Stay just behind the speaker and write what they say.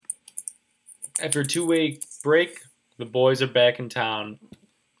After a 2-week break, the boys are back in town.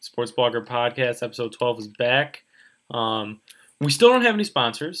 Sports Blogger Podcast, episode 12 is back. We still don't have any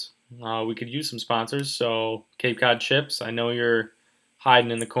sponsors. We could use some sponsors, so Cape Cod Chips, I know you're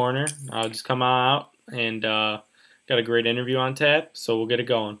hiding in the corner. Just come out and got a great interview on tap, so we'll get it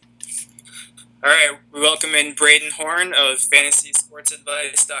going. All right, we welcome in Braden Horn of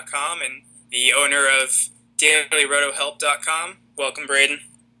FantasySportsAdvice.com and the owner of DailyRotoHelp.com. Welcome, Braden.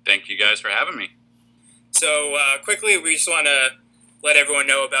 Thank you guys for having me. So quickly, we just want to let everyone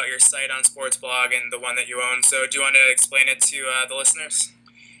know about your site on Sportsblog and the one that you own. So do you want to explain it to the listeners?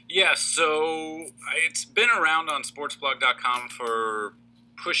 Yeah, so it's been around on sportsblog.com for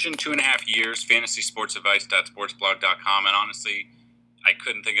pushing 2.5 years, FantasySportsAdvice.sportsblog.com, and honestly, I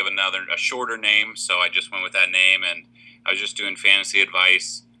couldn't think of a shorter name, so I just went with that name, and I was just doing fantasy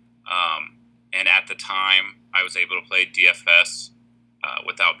advice, and at the time, I was able to play DFS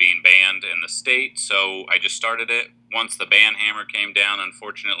without being banned in the state, so I just started it. Once the ban hammer came down,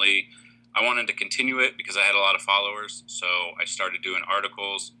 unfortunately, I wanted to continue it because I had a lot of followers, so I started doing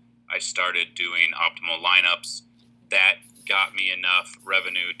articles, I started doing optimal lineups. That got me enough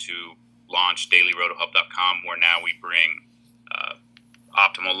revenue to launch DailyRotoHelp.com, where now we bring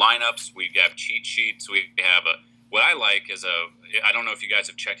optimal lineups, we have cheat sheets, we have what I like is I don't know if you guys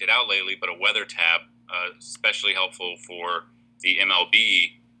have checked it out lately, but a weather tab, especially helpful for the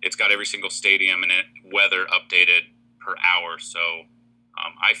MLB. It's got every single stadium and weather updated per hour, so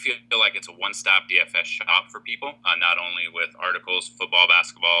I feel like it's a one-stop DFS shop for people, not only with articles, football,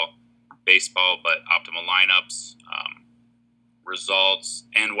 basketball, baseball, but optimal lineups, results,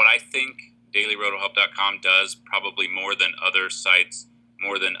 and what I think DailyRotoHelp.com does probably more than other sites,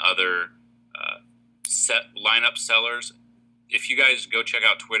 more than other set lineup sellers. If you guys go check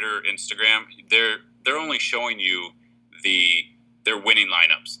out Twitter, Instagram, they're only showing you their winning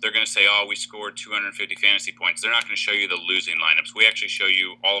lineups. They're going to say, "Oh, we scored 250 fantasy points." They're not going to show you the losing lineups. We actually show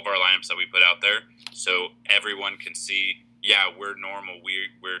you all of our lineups that we put out there, so everyone can see. Yeah, we're normal.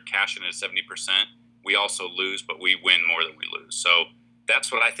 We're cashing at 70%. We also lose, but we win more than we lose. So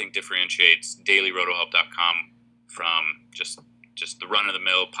that's what I think differentiates DailyRotoHelp.com from just the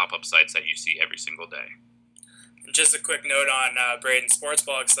run-of-the-mill pop-up sites that you see every single day. Just a quick note on Braden's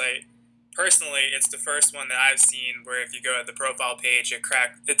Sportsblog site. Personally, it's the first one that I've seen where if you go to the profile page,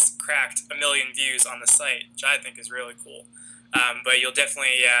 it's cracked 1 million views on the site, which I think is really cool. But you'll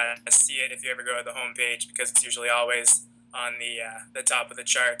definitely see it if you ever go to the homepage because it's usually always on the top of the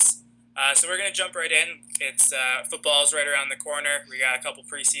charts. So we're going to jump right in. It's football's right around the corner. We got a couple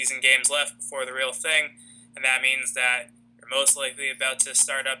preseason games left before the real thing, and that means that you're most likely about to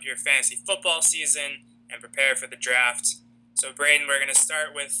start up your fantasy football season and prepare for the draft. So Braden, we're going to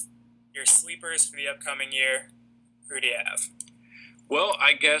start with your sleepers for the upcoming year. Who do you have? Well,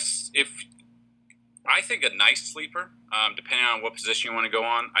 I guess I think a nice sleeper, depending on what position you want to go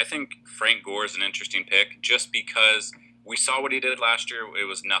on, I think Frank Gore is an interesting pick just because we saw what he did last year. It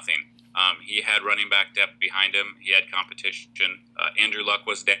was nothing. He had running back depth behind him. He had competition. Andrew Luck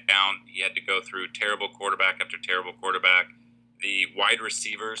was down. He had to go through terrible quarterback after terrible quarterback. The wide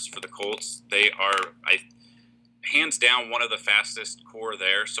receivers for the Colts, they are hands down one of the fastest core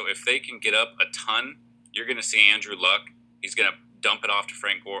there. So if they can get up a ton, you're going to see Andrew Luck. He's going to dump it off to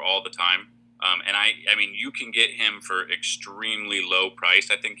Frank Gore all the time. And I mean, you can get him for extremely low price.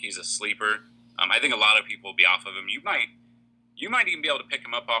 I think he's a sleeper. I think a lot of people will be off of him. You might even be able to pick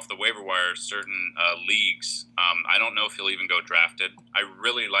him up off the waiver wire, certain leagues. I don't know if he'll even go drafted. I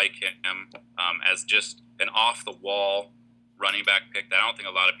really like him as just an off-the-wall running back pick that I don't think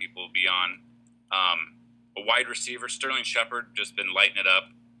a lot of people will be on. A wide receiver, Sterling Shepard, just been lighting it up.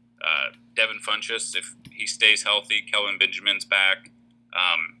 Devin Funchess, if he stays healthy. Kelvin Benjamin's back.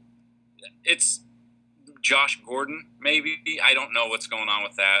 It's Josh Gordon, maybe. I don't know what's going on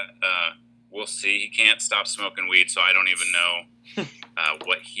with that. We'll see. He can't stop smoking weed, so I don't even know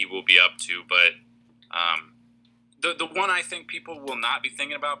what he will be up to. But the one I think people will not be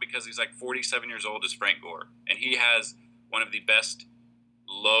thinking about because he's like 47 years old is Frank Gore. And he has one of the best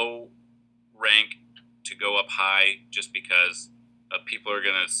low rank to go up high just because people are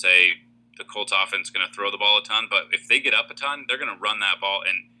going to say the Colts offense is going to throw the ball a ton. But if they get up a ton, they're going to run that ball.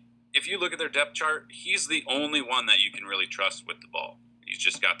 And if you look at their depth chart, he's the only one that you can really trust with the ball. He's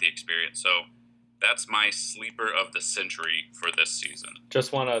just got the experience. So that's my sleeper of the century for this season.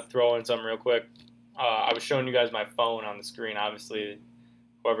 Just want to throw in something real quick. I was showing you guys my phone on the screen. Obviously,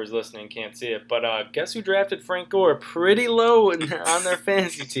 whoever's listening can't see it. But guess who drafted Frank Gore pretty low on their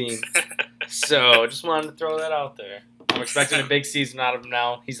fantasy team? So just wanted to throw that out there. I'm expecting a big season out of him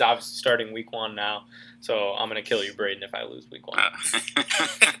now. He's obviously starting week 1 now. So I'm going to kill you, Braden, if I lose week 1. All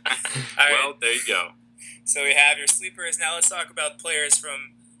right, Well, there you go. So we have your sleepers. Now let's talk about players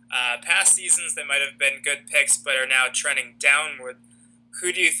from past seasons that might have been good picks but are now trending downward.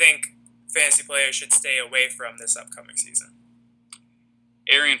 Who do you think fantasy players should stay away from this upcoming season?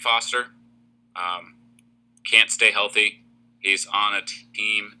 Arian Foster can't stay healthy. He's on a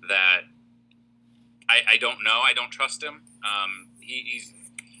team that I don't know. I don't trust him.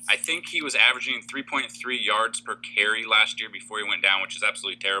 I think he was averaging 3.3 yards per carry last year before he went down, which is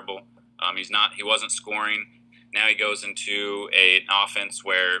absolutely terrible. He wasn't scoring. Now he goes into an offense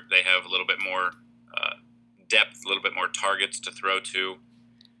where they have a little bit more depth, a little bit more targets to throw to.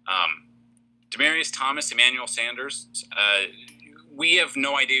 Demaryius Thomas, Emmanuel Sanders. We have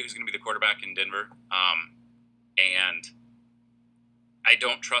no idea who's going to be the quarterback in Denver, and I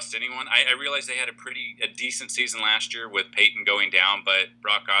don't trust anyone. I realize they had a decent season last year with Peyton going down, but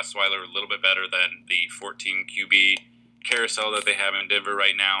Brock Osweiler a little bit better than the 14 QB carousel that they have in Denver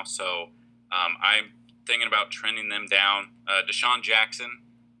right now. So I'm thinking about trending them down. Deshaun Jackson,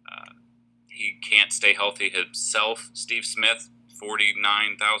 he can't stay healthy himself. Steve Smith,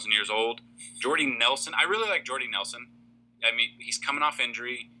 49,000 years old. Jordy Nelson, I really like Jordy Nelson. I mean, he's coming off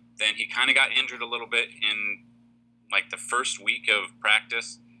injury. Then he kind of got injured a little bit in like the first week of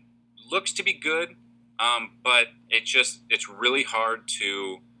practice. Looks to be good, but it's really hard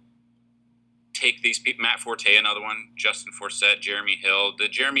to take these people. Matt Forte, another one, Justin Forsett, Jeremy Hill. The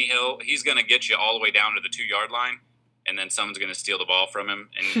Jeremy Hill, he's going to get you all the way down to the 2-yard line, and then someone's going to steal the ball from him,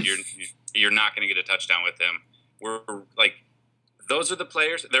 and you're not going to get a touchdown with him. We're like, those are the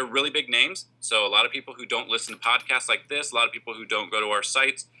players. They're really big names. So a lot of people who don't listen to podcasts like this, a lot of people who don't go to our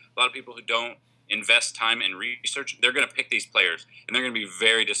sites, a lot of people who don't invest time in research, they're going to pick these players, and they're going to be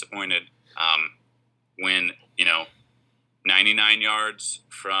very disappointed when 99 yards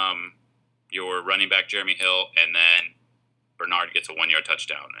from your running back Jeremy Hill, and then Bernard gets a 1-yard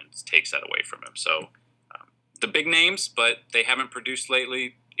touchdown and takes that away from him. So the big names, but they haven't produced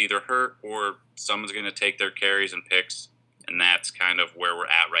lately, either hurt or someone's going to take their carries and picks, and that's kind of where we're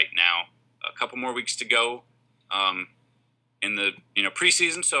at right now. A couple more weeks to go in the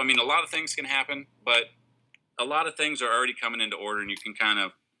preseason, so I mean a lot of things can happen, but a lot of things are already coming into order, and you can kind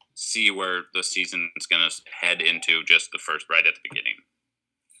of see where the season is going to head into just the first right at the beginning.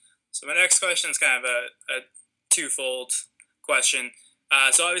 So my next question is kind of a twofold question.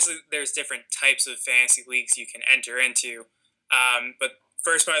 So obviously there's different types of fantasy leagues you can enter into, but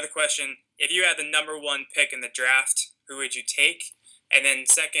first part of the question, if you had the number one pick in the draft, who would you take? And then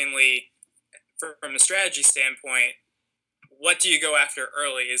secondly, from a strategy standpoint, what do you go after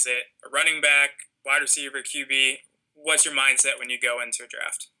early? Is it a running back, wide receiver, QB? What's your mindset when you go into a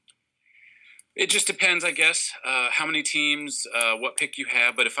draft? It just depends, I guess, how many teams, what pick you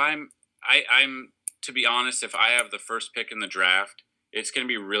have. But if I'm to be honest, if I have the first pick in the draft, it's going to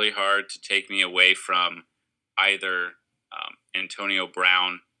be really hard to take me away from either Antonio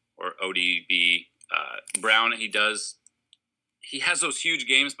Brown or ODB. Brown, he has those huge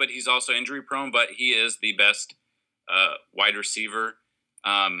games, but he's also injury prone, but he is the best wide receiver.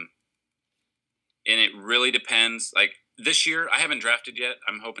 And it really depends. Like this year, I haven't drafted yet.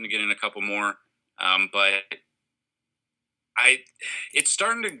 I'm hoping to get in a couple more. But it's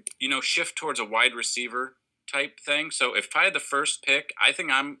starting to, shift towards a wide receiver type thing. So if I had the first pick, I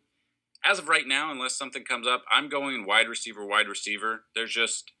think as of right now, unless something comes up, I'm going wide receiver. There's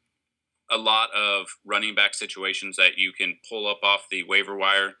just a lot of running back situations that you can pull up off the waiver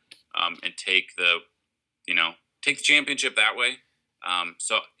wire and take the championship that way.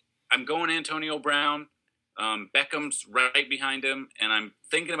 So I'm going Antonio Brown. Beckham's right behind him, and I'm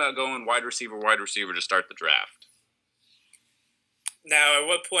thinking about going wide receiver to start the draft. Now, at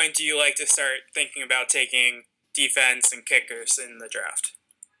what point do you like to start thinking about taking defense and kickers in the draft?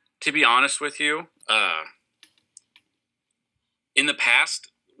 To be honest with you, in the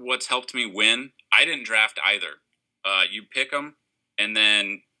past, what's helped me win, I didn't draft either. You pick them, and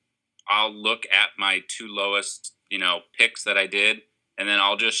then I'll look at my two lowest, picks that I did, and then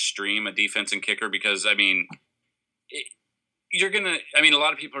I'll just stream a defense and kicker because, a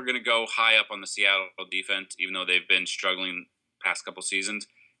lot of people are going to go high up on the Seattle defense, even though they've been struggling past couple seasons.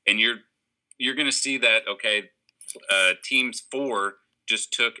 And you're going to see that, okay, teams 4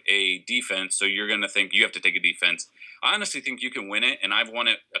 just took a defense, so you're going to think you have to take a defense. I honestly think you can win it, and I've won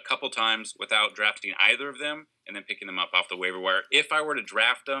it a couple times without drafting either of them and then picking them up off the waiver wire. If I were to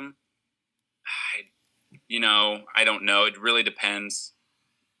draft them, I don't know. It really depends.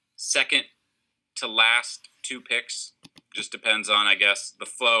 Second to last 2 picks just depends on, I guess, the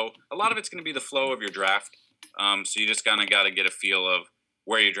flow. A lot of it's going to be the flow of your draft. So you just kind of got to get a feel of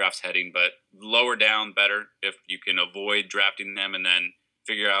where your draft's heading. But lower down, better if you can avoid drafting them and then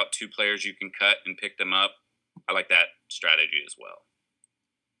figure out 2 players you can cut and pick them up. I like that strategy as well.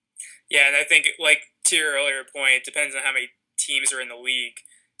 Yeah, and I think, like, to your earlier point, it depends on how many teams are in the league.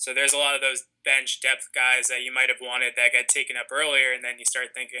 So there's a lot of those bench depth guys that you might have wanted that got taken up earlier, and then you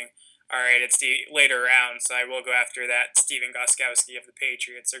start thinking, all right, it's the later round, so I will go after that Steven Gostkowski of the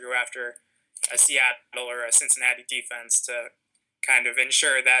Patriots, or go after a Seattle or a Cincinnati defense to kind of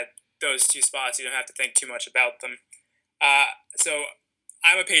ensure that those 2 spots, you don't have to think too much about them. So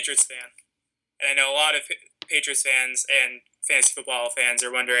I'm a Patriots fan, and I know a lot of Patriots fans and fantasy football fans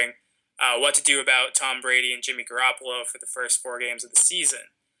are wondering what to do about Tom Brady and Jimmy Garoppolo for the first 4 games of the season.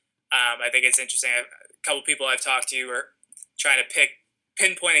 I think it's interesting. A couple people I've talked to are trying to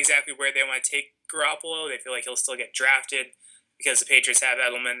pinpoint exactly where they want to take Garoppolo. They feel like he'll still get drafted because the Patriots have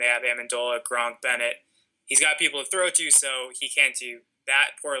Edelman, they have Amendola, Gronk, Bennett. He's got people to throw to, so he can't do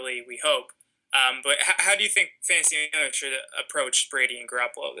that poorly, we hope. But how do you think fantasy owners should approach Brady and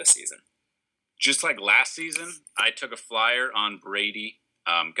Garoppolo this season? Just like last season, I took a flyer on Brady,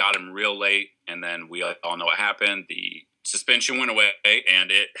 got him real late, and then we all know what happened. The suspension went away,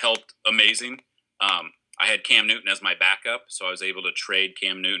 and it helped amazing. I had Cam Newton as my backup, so I was able to trade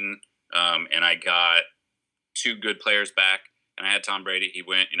Cam Newton, and I got 2 good players back, and I had Tom Brady. He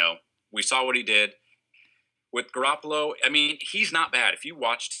went, we saw what he did. With Garoppolo, I mean, he's not bad. If you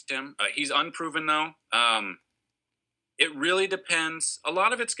watched him, he's unproven, though. It really depends. A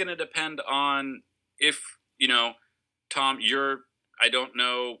lot of it's going to depend on if, Tom, I don't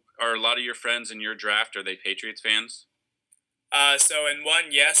know, are a lot of your friends in your draft, are they Patriots fans? So in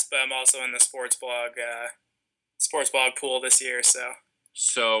one, yes, but I'm also in the sports blog pool this year.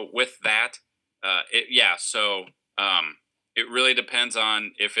 So with that, it really depends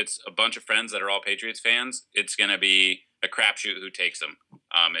on if it's a bunch of friends that are all Patriots fans. It's going to be a crapshoot who takes them.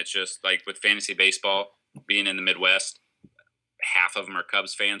 It's just like with fantasy baseball, being in the Midwest, half of them are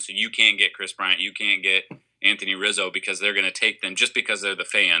Cubs fans, so you can't get Chris Bryant, you can't get Anthony Rizzo because they're going to take them just because they're the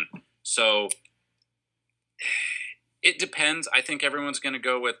fan. So it depends. I think everyone's going to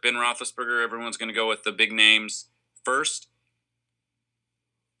go with Ben Roethlisberger. Everyone's going to go with the big names first.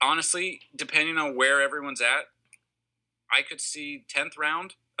 Honestly, depending on where everyone's at, I could see 10th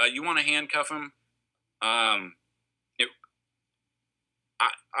round. You want to handcuff him. I'm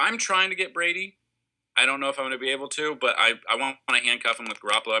trying to get Brady. I don't know if I'm going to be able to, but I want to handcuff him with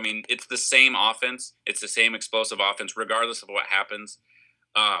Garoppolo. I mean, it's the same offense. It's the same explosive offense, regardless of what happens.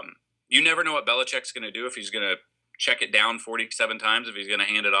 You never know what Belichick's going to do, if he's going to check it down 47 times, if he's going to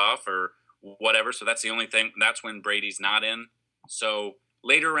hand it off or whatever. So that's the only thing. That's when Brady's not in. So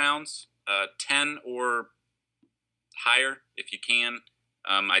later rounds, 10 or higher if you can.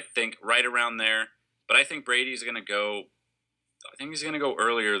 I think right around there. But I think Brady's going to go – I think he's going to go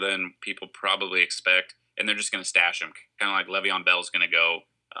earlier than people probably expect, and they're just going to stash him, kind of like Le'Veon Bell's going to go.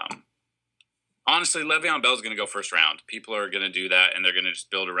 Honestly, Le'Veon Bell's going to go first round. People are going to do that, and they're going to just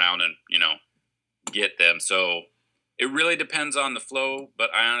build around and, get them. So it really depends on the flow,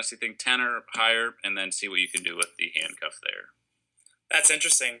 but I honestly think 10 or higher, and then see what you can do with the handcuff there. That's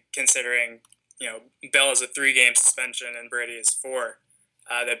interesting, considering, Bell is a 3-game suspension and Brady is 4,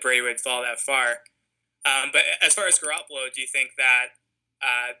 that Brady would fall that far. But as far as Garoppolo, do you think that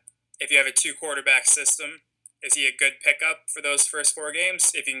if you have a 2-quarterback system, is he a good pickup for those first 4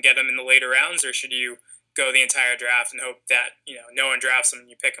 games if you can get him in the later rounds, or should you go the entire draft and hope that no one drafts him and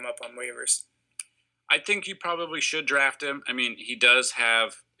you pick him up on waivers? I think you probably should draft him. I mean, he's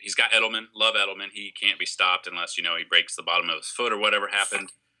got Edelman, love Edelman. He can't be stopped unless, he breaks the bottom of his foot or whatever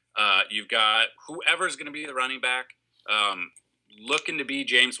happened. You've got whoever's going to be the running back, looking to be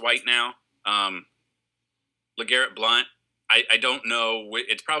James White now. LeGarrette Blount, I don't know.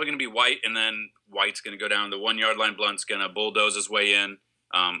 It's probably going to be White, and then White's going to go down the 1-yard line. Blunt's going to bulldoze his way in.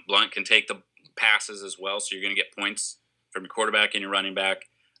 Blount can take the passes as well, so you're going to get points from your quarterback and your running back.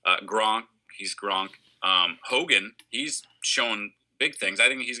 Gronk, he's Gronk. Hogan, he's shown big things. I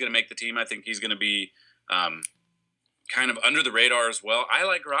think he's going to make the team. I think he's going to be kind of under the radar as well. I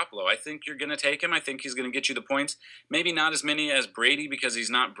like Garoppolo. I think you're going to take him. I think he's going to get you the points. Maybe not as many as Brady because he's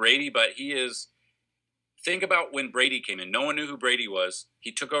not Brady, but he is. Think about when Brady came in. No one knew who Brady was.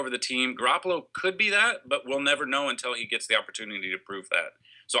 He took over the team. Garoppolo could be that, but we'll never know until he gets the opportunity to prove that.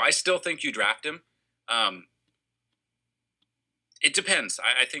 So I still think you draft him. It depends.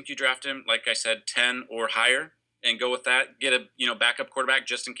 I think you draft him, like I said, 10 or higher, and go with that. Get a backup quarterback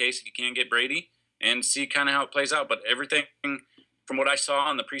just in case you can't get Brady, and see kind of how it plays out. But everything from what I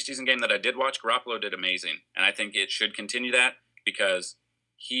saw in the preseason game that I did watch, Garoppolo did amazing, and I think it should continue that because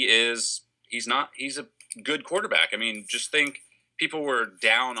he's a good quarterback. I mean, just think, people were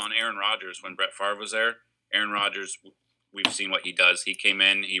down on Aaron Rodgers when Brett Favre was there. Aaron Rodgers we've seen what he does. He came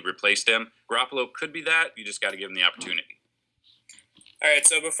in, he replaced him. Garoppolo could be that. You just got to give him the opportunity. All right,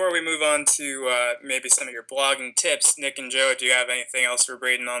 so before we move on to maybe some of your blogging tips, Nick and Joe, do you have anything else for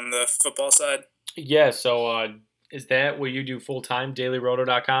Braden on the football side? Yeah, so is that what you do full-time,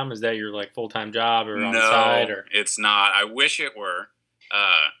 dailyroto.com? Is that your like full-time job or on the side? No, it's not. I wish it were.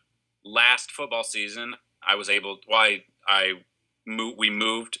 Last football season, I was able – we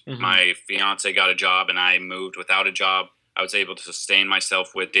moved. Mm-hmm. My fiance got a job, and I moved without a job. I was able to sustain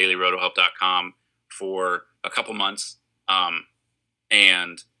myself with dailyrotohelp.com for a couple months.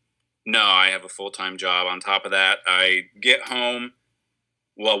 And no, I have a full-time job. On top of that, I get home.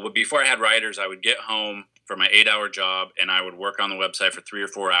 Well, before I had writers, I would get home for my 8-hour job, and I would work on the website for 3 or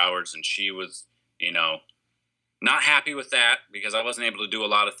 4 hours. And she was, not happy with that because I wasn't able to do a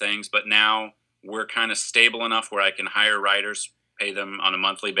lot of things. But now we're kind of stable enough where I can hire writers, pay them on a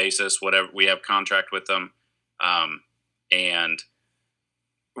monthly basis, whatever. We have contract with them. And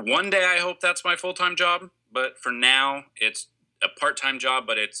one day I hope that's my full-time job. But for now, it's a part-time job,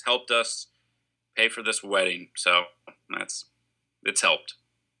 but it's helped us pay for this wedding. So it's helped.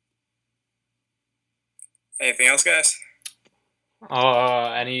 Anything else, guys?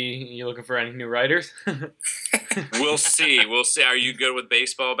 You looking for any new writers? We'll see. Are you good with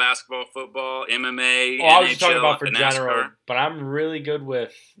baseball, basketball, football, MMA, well, NHL, I was NHL, just talking about for NASCAR? general, but I'm really good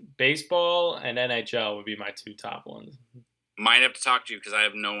with baseball and NHL would be my two top ones. Might have to talk to you because I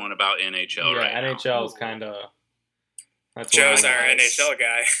have no one about NHL right now. NHL is kind of... Joe's our NHL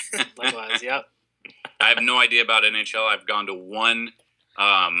guy. Likewise, yep. I have no idea about NHL. I've gone to one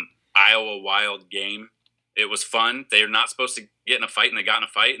Iowa Wild game. It was fun. They're not supposed to get in a fight, and they got in a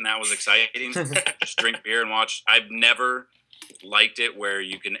fight, and that was exciting. Just drink beer and watch. I've never liked it where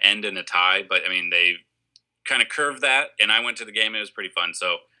you can end in a tie, but, I mean, they kind of curved that, and I went to the game. It was pretty fun.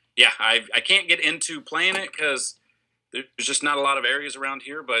 So, yeah, I can't get into playing it because there's just not a lot of areas around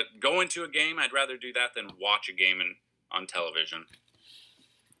here, but going to a game, I'd rather do that than watch a game on television.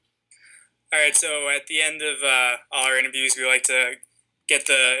 All right, so at the end of all our interviews, we like to get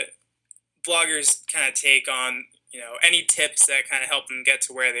the bloggers' kind of take on, any tips that kind of help them get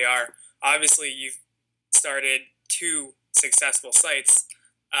to where they are. Obviously, you've started 2 successful sites.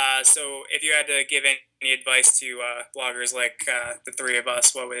 So if you had to give any advice to bloggers like the 3 of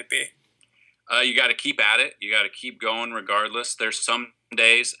us, what would it be? You got to keep at it. You got to keep going regardless. There's some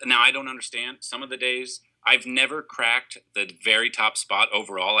days. Now, I don't understand. Some of the days, I've never cracked the very top spot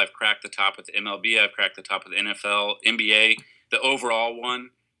overall. I've cracked the top with the MLB. I've cracked the top with the NFL, NBA. The overall one,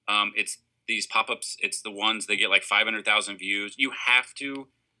 it's these pop-ups. It's the ones that get like 500,000 views. You have to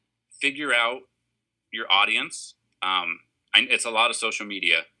figure out your audience. It's a lot of social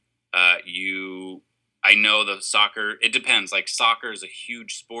media. I know the soccer, it depends. Like soccer is a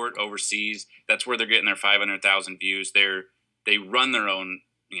huge sport overseas. That's where they're getting their 500,000 views. They run their own,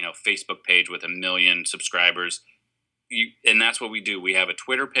 Facebook page with 1 million subscribers. And that's what we do. We have a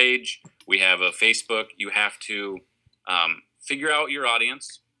Twitter page. We have a Facebook. You have to figure out your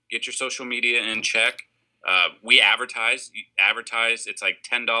audience, get your social media in check. We advertise. It's like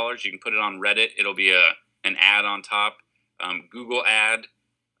 $10. You can put it on Reddit. It'll be an ad on top. Google ad.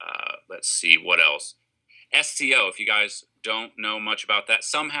 Let's see what else. SEO, if you guys don't know much about that,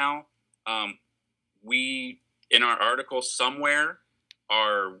 somehow we, in our article somewhere,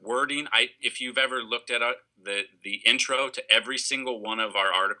 our wording, if you've ever looked at the intro to every single one of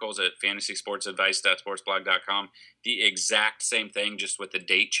our articles at fantasysportsadvice.sportsblog.com, the exact same thing, just with the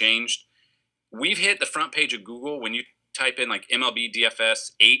date changed. We've hit the front page of Google when you type in like MLB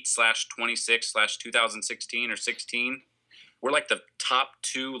DFS 8/26/2016 or 16. We're like the top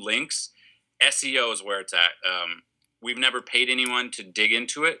 2 links. SEO is where it's at. We've never paid anyone to dig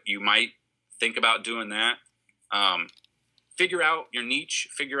into it. You might think about doing that. Figure out your niche,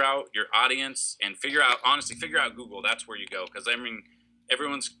 figure out your audience, and figure out Google. That's where you go. Because,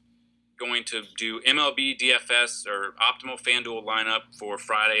 everyone's going to do MLB DFS or optimal FanDuel lineup for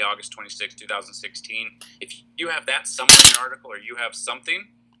Friday, August 26, 2016. If you have that somewhere in your article or you have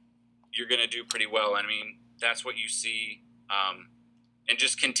something, you're going to do pretty well. That's what you see. And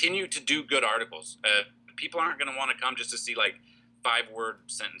just continue to do good articles. People aren't going to want to come just to see like 5-word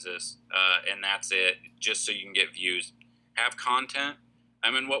sentences, and that's it, just so you can get views. Have content.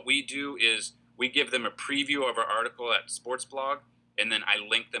 What we do is we give them a preview of our article at Sportsblog, and then I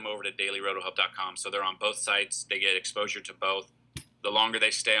link them over to dailyrotohelp.com. So they're on both sites. They get exposure to both. The longer they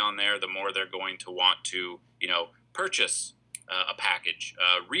stay on there, the more they're going to want to, purchase a package,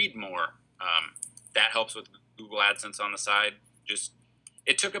 read more. That helps with Google AdSense on the side.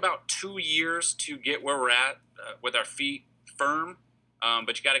 It took about 2 years to get where we're at with our feet firm,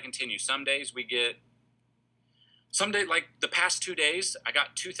 but you got to continue. Some days we get someday, like the past 2 days, I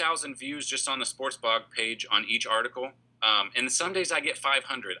got 2,000 views just on the sports blog page on each article. And some days I get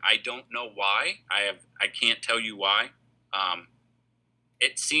 500. I don't know why. I can't tell you why.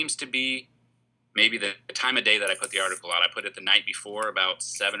 It seems to be maybe the time of day that I put the article out. I put it the night before, about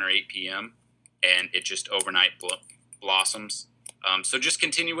 7 or 8 p.m., and it just overnight blossoms. So just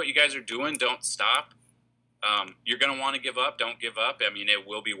continue what you guys are doing. Don't stop. You're going to want to give up. Don't give up. I mean, it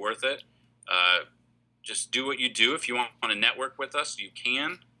will be worth it. Just do what you do. If you want to network with us, you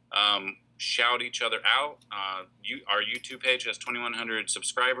can. Shout each other out. Our YouTube page has 2,100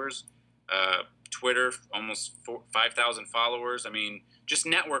 subscribers. Twitter, almost 5,000 followers. I mean, just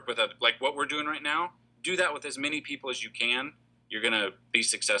network with us. Like what we're doing right now, do that with as many people as you can. You're going to be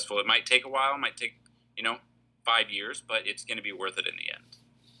successful. It might take a while. It might take, 5 years, but it's going to be worth it in the end.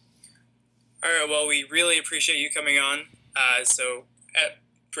 All right, well, we really appreciate you coming on.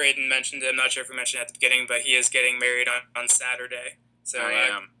 Braden mentioned it. I'm not sure if we mentioned it at the beginning, but he is getting married on Saturday. So I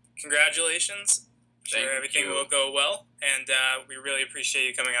am. Congratulations. I'm sure everything will go well, and we really appreciate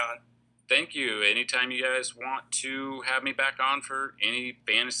you coming on. Thank you. Anytime you guys want to have me back on for any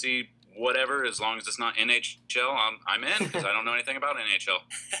fantasy whatever, as long as it's not NHL, I'm in, because I don't know anything about NHL.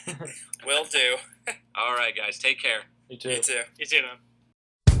 Will do. All right, guys. Take care. You too. You too. You too, man.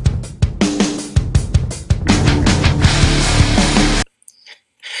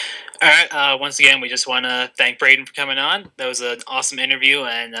 All right. Once again, we just want to thank Braden for coming on. That was an awesome interview,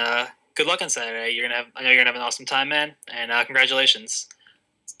 and good luck on Saturday. I know you're gonna have an awesome time, man. And congratulations.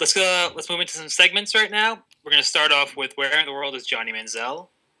 Let's move into some segments right now. We're gonna start off with where in the world is Johnny Manziel?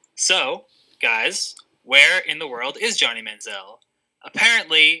 So, guys, where in the world is Johnny Manziel?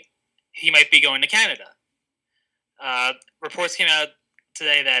 Apparently, he might be going to Canada. Reports came out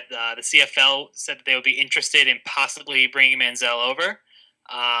today that the CFL said that they would be interested in possibly bringing Manziel over.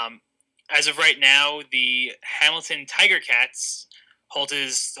 As of right now, the Hamilton Tiger Cats hold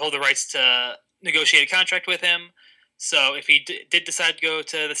the rights to negotiate a contract with him. So if he did decide to go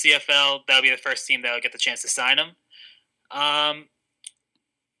to the CFL, that would be the first team that would get the chance to sign him.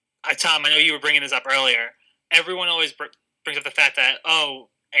 Tom, I know you were bringing this up earlier. Everyone always brings up the fact that,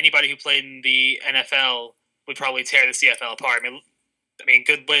 anybody who played in the NFL would probably tear the CFL apart. I mean,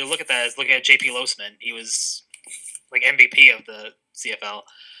 good way to look at that is looking at J.P. Losman. He was like MVP of the CFL.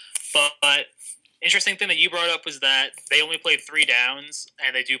 But interesting thing that you brought up was that they only played 3 downs,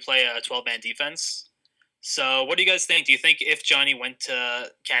 and they do play a 12-man defense. So what do you guys think? Do you think if Johnny went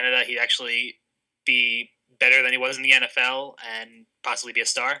to Canada, he'd actually be better than he was in the NFL and possibly be a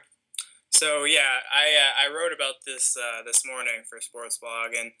star? So, yeah, I wrote about this this morning for Sports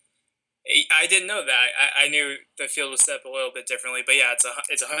Blog, and I didn't know that. I knew the field was set up a little bit differently, but yeah,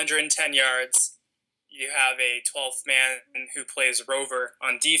 it's 110 yards. You have a 12th man who plays rover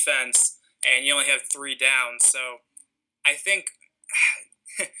on defense, and you only have 3 downs. So I think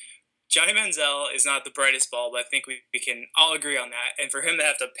Johnny Manziel is not the brightest bulb. I think we can all agree on that. And for him to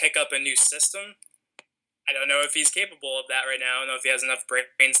have to pick up a new system, I don't know if he's capable of that right now. I don't know if he has enough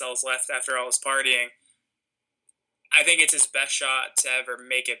brain cells left after all his partying. I think it's his best shot to ever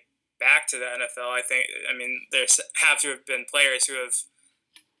make it back to the NFL. I mean, there have to have been players who have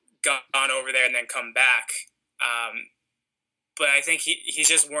gone over there and then come back. But I think he's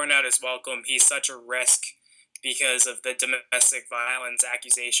just worn out his welcome. He's such a risk because of the domestic violence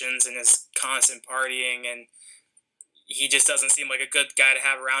accusations and his constant partying, and he just doesn't seem like a good guy to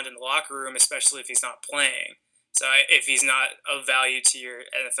have around in the locker room, especially if he's not playing. So if he's not of value to your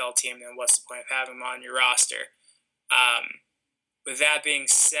NFL team, then what's the point of having him on your roster? With that being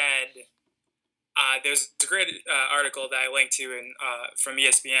said, there's a great article that I linked to from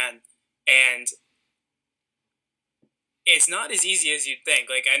ESPN, and it's not as easy as you'd think.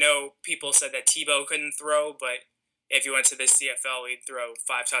 Like, I know people said that Tebow couldn't throw, but if he went to the CFL, he'd throw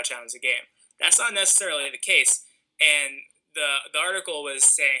 5 touchdowns a game. That's not necessarily the case. And the article was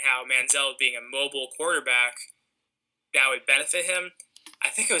saying how Manziel being a mobile quarterback, that would benefit him. I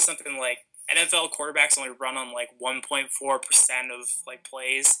think it was something like NFL quarterbacks only run on like 1.4% of like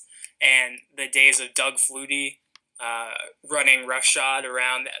plays, and the days of Doug Flutie running roughshod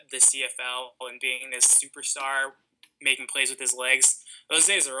around the CFL and being this superstar making plays with his legs, those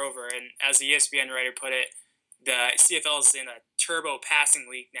days are over. And as the ESPN writer put it, the CFL is in a turbo passing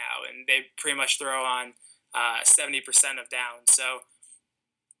league now, and they pretty much throw on 70% of downs. So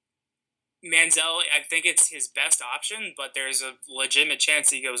Manziel, I think it's his best option, but there's a legitimate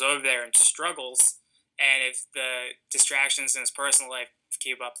chance he goes over there and struggles. And if the distractions in his personal life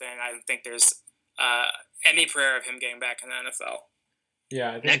keep up, then I don't think there's any prayer of him getting back in the NFL.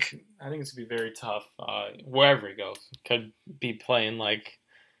 Yeah, I think it's going to be very tough wherever he goes. Could be playing like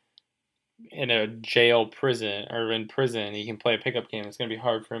in a jail prison or in prison, he can play a pickup game. It's going to be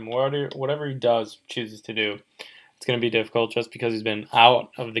hard for him. Whatever he chooses to do, it's going to be difficult just because he's been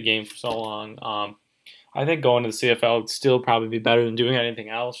out of the game for so long. I think going to the CFL would still probably be better than doing anything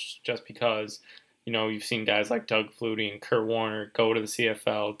else just because, you've seen guys like Doug Flutie and Kurt Warner go to the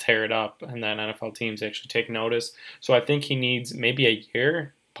CFL, tear it up, and then NFL teams actually take notice. So I think he needs maybe a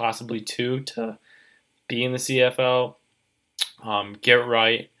year, possibly 2, to be in the CFL, get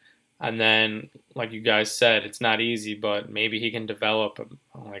right. And then, like you guys said, it's not easy, but maybe he can develop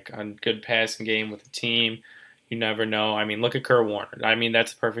a good passing game with the team. You never know. I mean, look at Kurt Warner. I mean,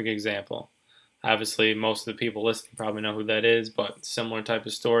 that's a perfect example. Obviously, most of the people listening probably know who that is, but similar type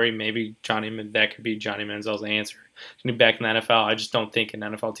of story. Maybe that could be Johnny Manziel's answer. He's going to be back in the NFL. I just don't think an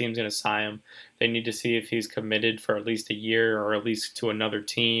NFL team's going to sign him. They need to see if he's committed for at least a year or at least to another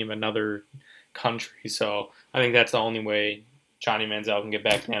team, another country. So I think that's the only way Johnny Manziel can get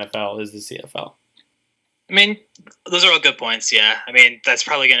back in the NFL is the CFL. I mean, those are all good points, yeah. I mean, that's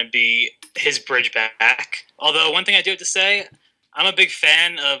probably going to be his bridge back. Although, one thing I do have to say, I'm a big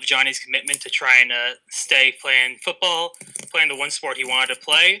fan of Johnny's commitment to trying to stay playing football, playing the one sport he wanted to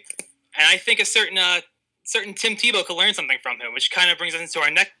play. And I think a certain Tim Tebow could learn something from him, which kind of brings us into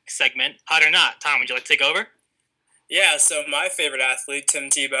our next segment, Hot or Not. Tom, would you like to take over? Yeah, so my favorite athlete, Tim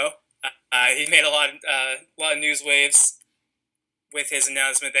Tebow, he made a lot of news waves with his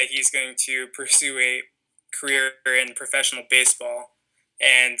announcement that he's going to pursue a career in professional baseball.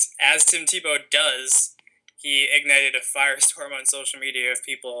 And as Tim Tebow does, he ignited a firestorm on social media of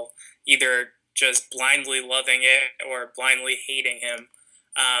people either just blindly loving it or blindly hating him.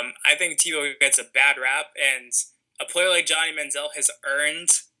 I think Tebow gets a bad rap, and a player like Johnny Manziel has earned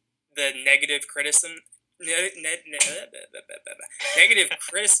the negative criticism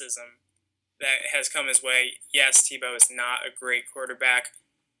that has come his way. Yes, Tebow is not a great quarterback,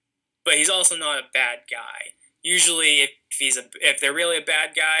 but he's also not a bad guy. Usually, if they're really a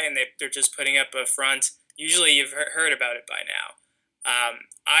bad guy and they're just putting up a front, usually you've heard about it by now.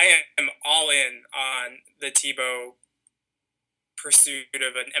 I am all in on the Tebow pursuit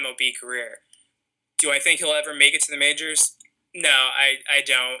of an MLB career. Do I think he'll ever make it to the majors? No, I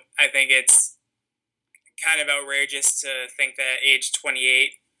don't. I think it's kind of outrageous to think that at age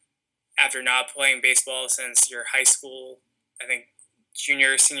 28, after not playing baseball since your high school, I think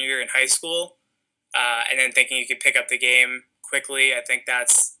junior or senior year in high school, and then thinking you could pick up the game quickly, I think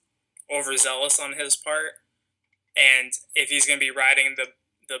that's overzealous on his part. And if he's going to be riding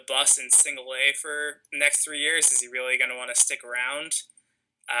the bus in single A for the next 3 years, is he really going to want to stick around?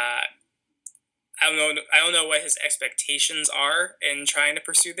 I don't know what his expectations are in trying to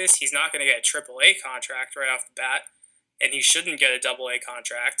pursue this. He's not going to get a AAA contract right off the bat, and he shouldn't get a AA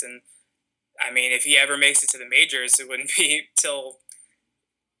contract. And I mean, if he ever makes it to the majors, it wouldn't be till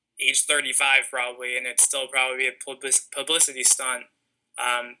age 35 probably, and it'd still probably be a publicity stunt.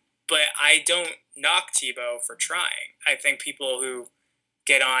 But I don't knock Tebow for trying. I think people who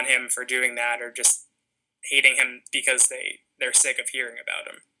get on him for doing that are just hating him because they're sick of hearing about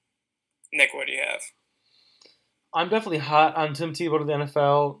him. Nick, what do you have? I'm definitely hot on Tim Tebow to the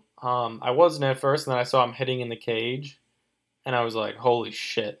NFL. I wasn't at first, and then I saw him hitting in the cage, and I was like, holy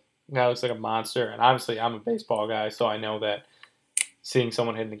shit. The guy looks like a monster. And obviously, I'm a baseball guy, so I know that seeing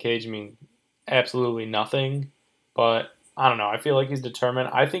someone hit in the cage means absolutely nothing. But I don't know. I feel like he's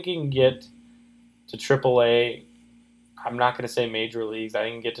determined. I think he can get to AAA. I'm not going to say major leagues. I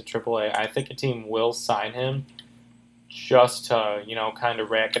think he can get to AAA. I think a team will sign him just to, kind of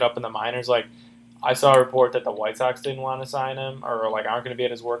rack it up in the minors. Like, I saw a report that the White Sox didn't want to sign him or, aren't going to be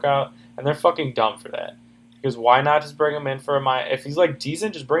at his workout, and they're fucking dumb for that. Because why not just bring him in for if he's,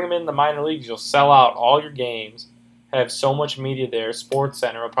 decent, just bring him in the minor leagues. You'll sell out all your games, have so much media there. Sports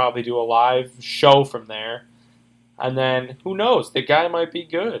Center will probably do a live show from there. And then, who knows? The guy might be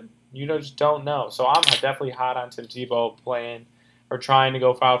good. You just don't know. So I'm definitely hot on Tim Tebow playing or trying to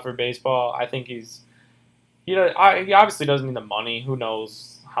go out for baseball. I think he obviously doesn't need the money. Who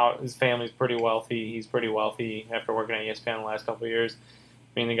knows? How his family's pretty wealthy. He's pretty wealthy after working at ESPN the last couple of years.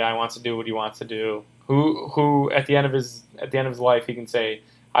 I mean, the guy wants to do what he wants to do. Who at the end of his life, he can say,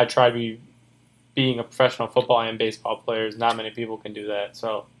 "I tried being a professional football and baseball player." Not many people can do that.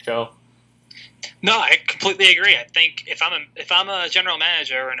 So, Joe. No, I completely agree. I think if I'm a general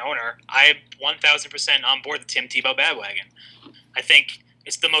manager or an owner, I'm 1,000% on board the Tim Tebow bandwagon. I think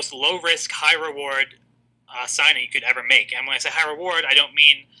it's the most low risk, high reward signing you could ever make. And when I say high reward, I don't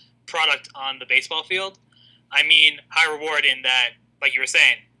mean product on the baseball field. I mean high reward in that, like you were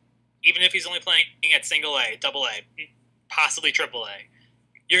saying, even if he's only playing at single A, double A, possibly triple A,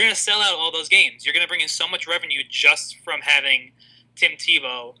 you're going to sell out all those games. You're going to bring in so much revenue just from having Tim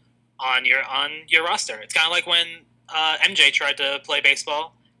Tebow on your roster. It's kind of like when MJ tried to play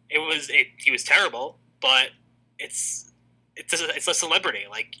baseball. He was terrible, but it's a celebrity.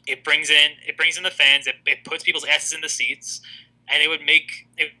 Like it brings in the fans. It puts people's asses in the seats, and it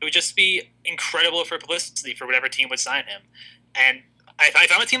would just be incredible for publicity for whatever team would sign him. And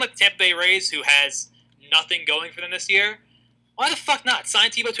if I'm a team like the Tampa Bay Rays who has nothing going for them this year, why the fuck not sign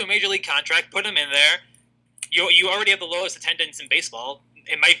Tebow to a major league contract? Put him in there. You already have the lowest attendance in baseball.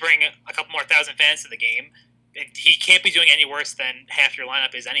 It might bring a couple more thousand fans to the game. He can't be doing any worse than half your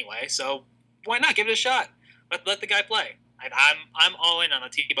lineup is anyway. So why not give it a shot? Let the guy play. I'm all in on the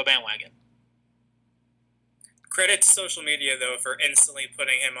Tebow bandwagon. Credit to social media though for instantly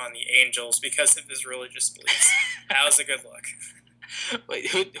putting him on the Angels because of his religious beliefs. That was a good look. Wait,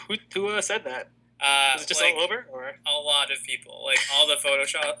 who said that? Was it just all over, or a lot of people? Like all the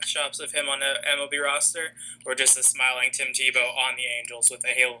photoshops of him on the MLB roster were just a smiling Tim Tebow on the Angels with a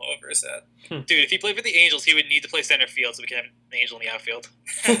halo over his head. Dude, if he played for the Angels, he would need to play center field so we can have an Angel in the outfield.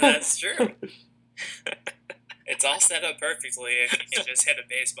 That's true. It's all set up perfectly if he can just hit a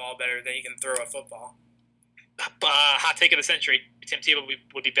baseball better than he can throw a football. Hot take of the century: Tim Tebow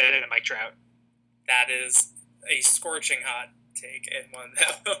would be better than Mike Trout. That is a scorching hot take and one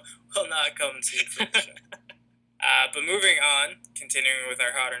that will not come to fruition. But moving on, continuing with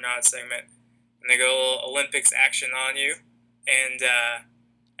our hot or not segment, I'm going to go a little Olympics action on you. And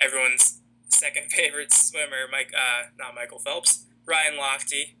everyone's second favorite swimmer, not Michael Phelps, Ryan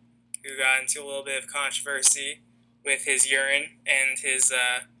Lochte, who got into a little bit of controversy with his urine and his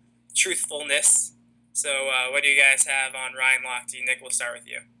truthfulness. So what do you guys have on Ryan Lochte? Nick, we'll start with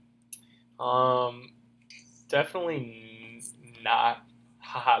you. Definitely not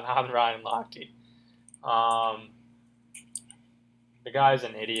hot on Ryan Lochte. The guy's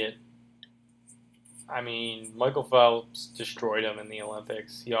an idiot. I mean, Michael Phelps destroyed him in the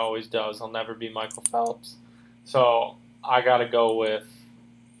Olympics. He always does. He'll never be Michael Phelps. So I got to go with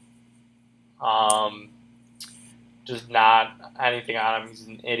just not anything on him. He's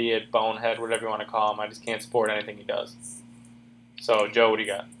an idiot, bonehead, whatever you want to call him. I just can't support anything he does. So, Joe, what do you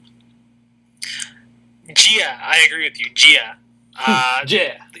got? Gia, I agree with you. Gia.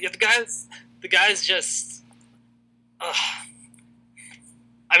 Yeah. The guy's just.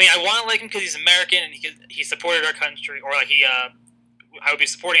 I mean, I want to like him because he's American and he supported our country, or like I would be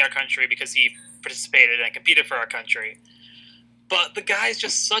supporting our country because he participated and competed for our country. But the guy's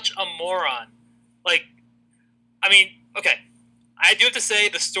just such a moron. Like, I mean, okay, I do have to say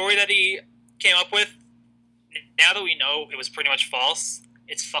the story that he came up with. Now that we know it was pretty much false,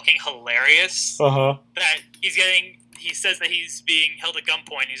 it's fucking hilarious. That he says that he's being held at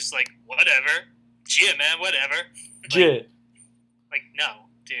gunpoint. He's just like, whatever. Yeah, man, whatever. Like, no,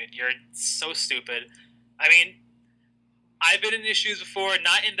 dude, you're so stupid. I mean, I've been in issues before,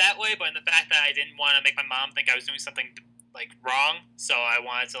 not in that way, but in the fact that I didn't want to make my mom think I was doing something, like, wrong. So I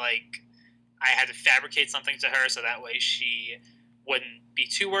wanted to, like, I had to fabricate something to her so that way she wouldn't be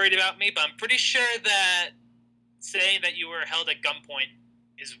too worried about me. But I'm pretty sure that saying that you were held at gunpoint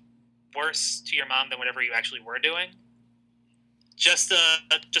is worse to your mom than whatever you actually were doing. Just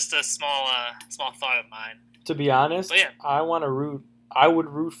a small thought of mine. To be honest, yeah. I would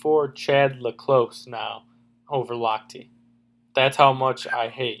root for Chad Leclose now over Lochte. That's how much I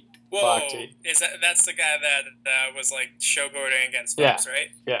hate Lochte. That's the guy that was like showboating against Phelps, right?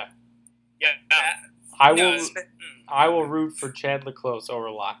 Yeah. Yeah. I will root for Chad Leclose over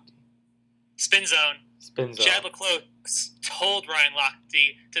Lochte. Spin zone. Chad Leclose told Ryan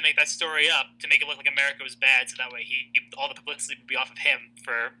Lochte to make that story up to make it look like America was bad, so that way all the publicity would be off of him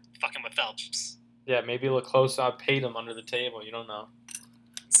for fucking with Phelps. Yeah, maybe Leclose paid him under the table. You don't know.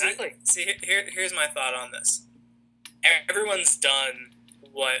 Exactly. See, here's my thought on this. Everyone's done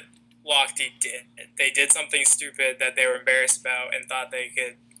what Lochte did. They did something stupid that they were embarrassed about and thought they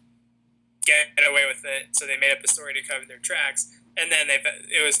could get away with it, so they made up a story to cover their tracks, and then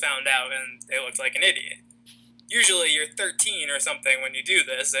it was found out, and they looked like an idiot. Usually, you're 13 or something when you do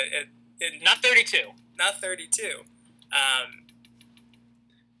this. Not 32. Not 32.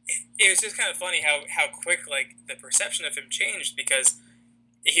 It was just kind of funny how quick like the perception of him changed, because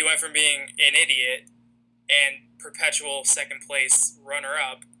he went from being an idiot and perpetual second place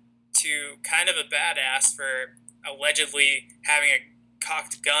runner-up to kind of a badass for allegedly having a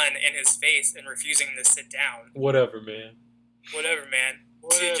cocked gun in his face and refusing to sit down. Whatever, man.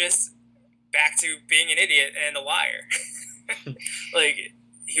 To just back to being an idiot and a liar. Like,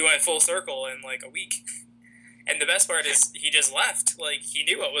 he went full circle in like a week. And the best part is he just left. Like, he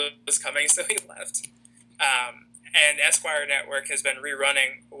knew what was coming, so he left. And Esquire Network has been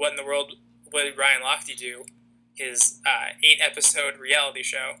rerunning What in the World Would Ryan Lochte Do, his 8-episode reality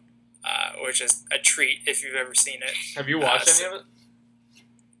show. which is a treat if you've ever seen it. Have you watched any of it?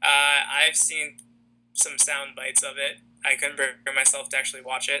 I've seen some sound bites of it. I couldn't bring myself to actually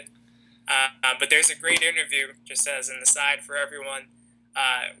watch it. But there's a great interview, just as an aside for everyone,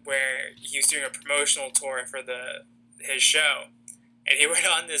 where he was doing a promotional tour for his show, and he went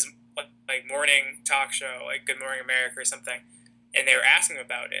on this like morning talk show, like Good Morning America or something, and they were asking him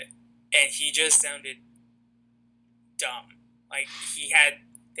about it, and he just sounded dumb. Like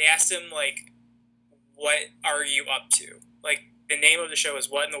they asked him like, "What are you up to?" Like the name of the show is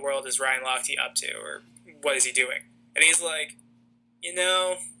 "What in the World is Ryan Lochte up to?" or "What is he doing?" And he's like,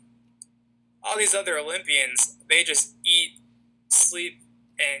 all these other Olympians, they just eat, sleep,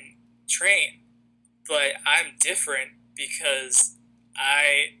 and train. But I'm different because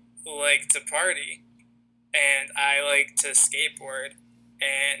I like to party, and I like to skateboard,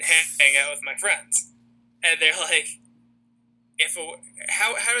 and hang out with my friends. And they're like,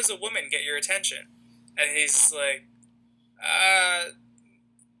 how does a woman get your attention? And he's like,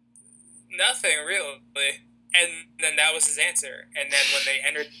 nothing really. And then that was his answer. And then when they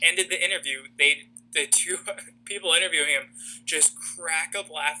ended the interview, the two people interviewing him just crack up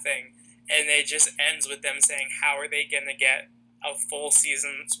laughing, and it just ends with them saying, "How are they gonna get a full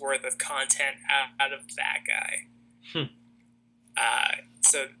season's worth of content out of that guy?"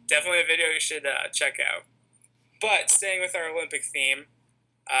 So definitely a video you should check out. But staying with our Olympic theme,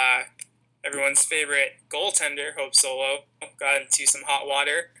 everyone's favorite goaltender, Hope Solo, got into some hot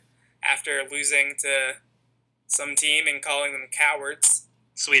water after losing to some team and calling them cowards.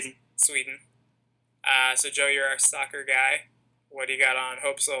 Sweden. So Joe, you're our soccer guy. What do you got on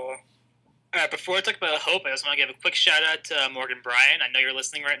Hope Solo? All right, before I talk about Hope, I just want to give a quick shout out to Morgan Bryan. I know you're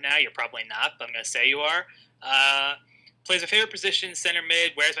listening right now. You're probably not, but I'm going to say you are. Plays my favorite position, center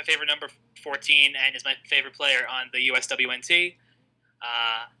mid, wears my favorite number 14, and is my favorite player on the USWNT.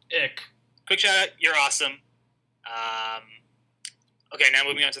 Ick. Quick shout out. You're awesome. Okay, now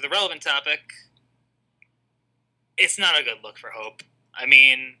moving on to the relevant topic. It's not a good look for Hope. I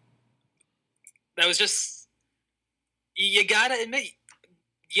mean, that was just... You gotta admit,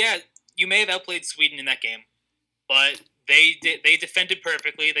 yeah, you may have outplayed Sweden in that game, but they defended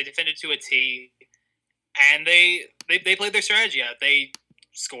perfectly. They defended to a T, and they played their strategy out. They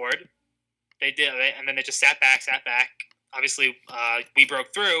scored. They did, and then they just sat back. Obviously, we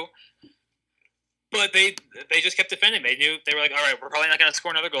broke through, but they just kept defending. They knew, they were like, all right, we're probably not going to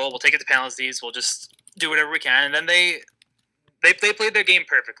score another goal. We'll take it to penalties. We'll just do whatever we can. And then they played their game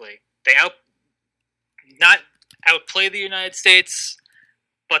perfectly. They not outplayed the United States,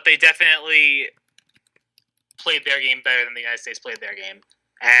 but they definitely played their game better than the United States played their game.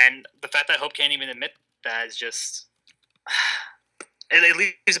 And the fact that Hope can't even admit that is just... It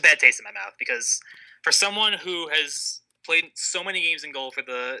leaves a bad taste in my mouth, because for someone who has played so many games in goal for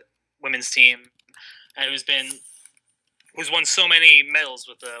the women's team, and who's won so many medals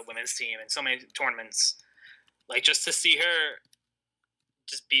with the women's team and so many tournaments, like, just to see her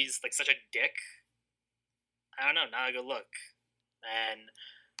just be like such a dick, I don't know, not a good look. And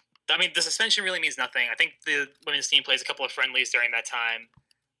I mean, the suspension really means nothing. I think the women's team plays a couple of friendlies during that time,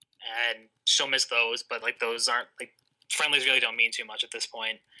 and she'll miss those, but like, those aren't, like, friendlies really don't mean too much at this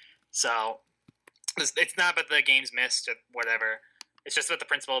point. So it's not about the games missed or whatever. It's just about the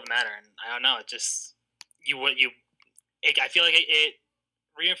principle of the matter. And I don't know. It just I feel like it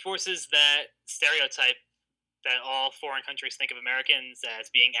reinforces that stereotype that all foreign countries think of Americans as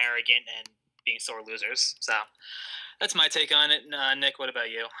being arrogant and being sore losers. So that's my take on it. Nick, what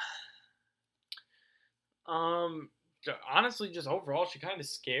about you? Honestly, just overall, she kind of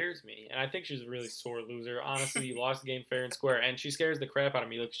scares me, and I think she's a really sore loser. Honestly, you lost the game fair and square, and she scares the crap out of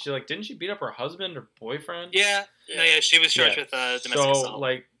me. Like, didn't she beat up her husband or boyfriend? Yeah. No, yeah, she was charged with domestic assault. So,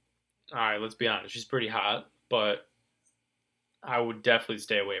 like, all right, let's be honest, she's pretty hot, but I would definitely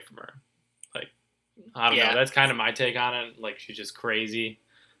stay away from her. Like, I don't know. That's kind of my take on it. Like, she's just crazy,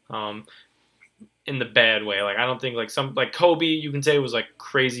 in the bad way. Like, I don't think like Kobe, you can say, was like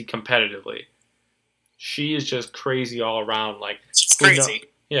crazy competitively. She is just crazy all around. Like, she's crazy.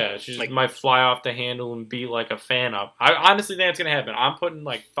 Yeah, she just might fly off the handle and beat like a fan up. I honestly think that's gonna happen. I'm putting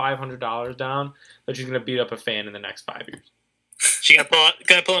like $500 down that she's gonna beat up a fan in the next 5 years. She gonna pull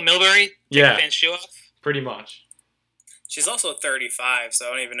a Milbury? Take a fan's shoe off? Pretty much. She's also 35, so I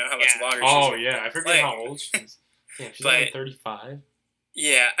don't even know how much longer she's Oh yeah, I forget how old she is. Damn, she's only 35.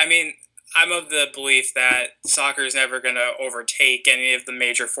 Yeah, I mean, I'm of the belief that soccer is never going to overtake any of the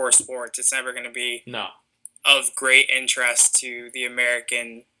major four sports. It's never going to be of great interest to the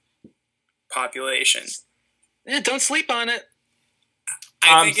American population. Yeah, don't sleep on it.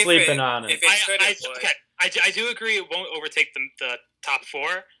 I'm sleeping on it. If it could, I do agree it won't overtake the top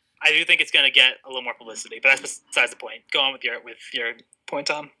four, I do think it's going to get a little more publicity, but that's besides the point. Go on with your point,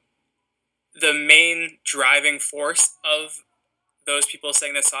 Tom. The main driving force of those people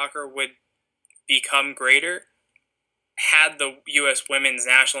saying that soccer would become greater had the U.S. women's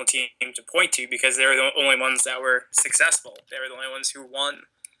national team to point to, because they were the only ones that were successful. They were the only ones who won.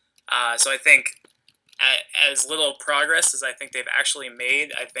 So I think as little progress as I think they've actually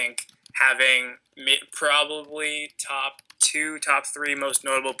made, I think having probably top 2, top 3 most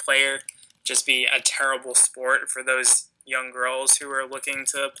notable player just be a terrible sport for those young girls who are looking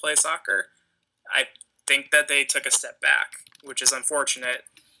to play soccer, I think that they took a step back, which is unfortunate.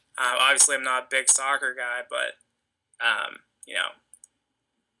 Obviously, I'm not a big soccer guy, but you know,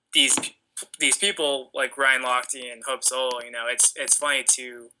 these people like Ryan Lochte and Hope Solo, it's funny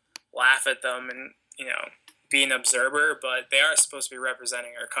to laugh at them and be an observer, but they are supposed to be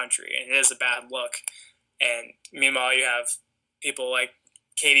representing our country, and it is a bad look. And meanwhile, you have people like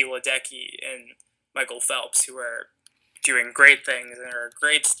Katie Ledecky and Michael Phelps who are doing great things and are a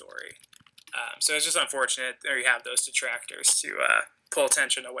great story. So it's just unfortunate there you have those detractors to pull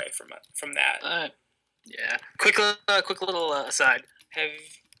attention away from that. Yeah. Quick little aside. Have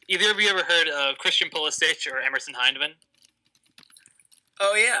either of you ever heard of Christian Pulisic or Emerson Hyndman?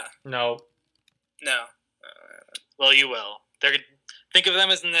 Oh yeah. No. Well, you will. Think of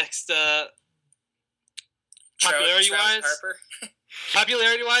them as the next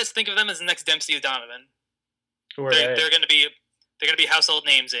popularity-wise, think of them as the next Dempsey Donovan. Who are they? They're going to be household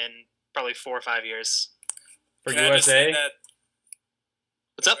names in probably 4 or 5 years. For USA?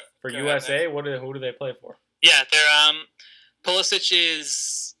 What's up? For USA? Who do they play for? Yeah, they're Pulisic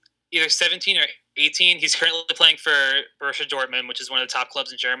is either 17 or 18. He's currently playing for Borussia Dortmund, which is one of the top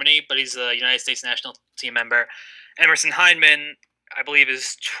clubs in Germany, but he's a United States national team member. Emerson Hyndman, I believe,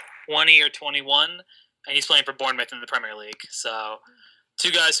 is 20 or 21, and he's playing for Bournemouth in the Premier League. So,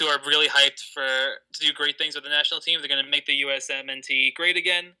 2 guys who are really hyped to do great things with the national team. They're going to make the USMNT great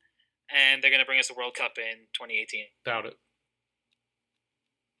again, and they're going to bring us a World Cup in 2018. Doubt it.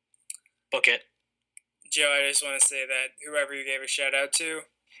 Book it. Joe, I just want to say that whoever you gave a shout out to,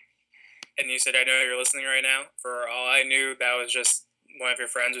 and you said, I know you're listening right now, for all I knew, that was just one of your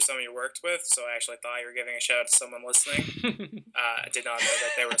friends or someone you worked with, so I actually thought you were giving a shout out to someone listening. I did not know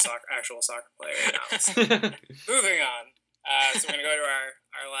that they were actual soccer player. Moving on. So we're going to go to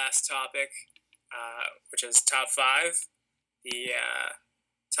our last topic, which is top 5. The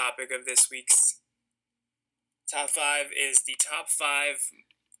topic of this week's top 5 is the top 5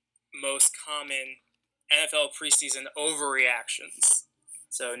 most common NFL preseason overreactions.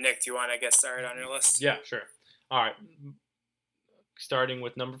 So, Nick, do you want to get started on your list? Yeah, sure. All right. Starting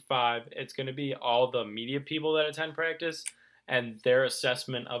with number 5, it's going to be all the media people that attend practice and their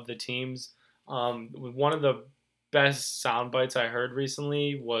assessment of the teams. One of the best sound bites I heard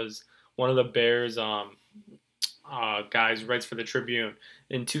recently was one of the Bears guys writes for the Tribune.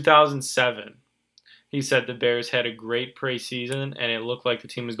 In 2007, he said the Bears had a great preseason and it looked like the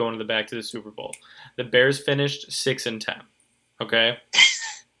team was going back to the Super Bowl. The Bears finished 6-10. Okay.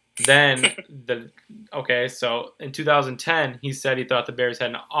 So in 2010, he said he thought the Bears had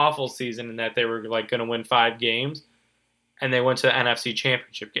an awful season and that they were going to win 5 games, and they went to the NFC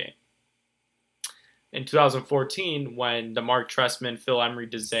Championship game. In 2014, when the Mark Trestman, Phil Emery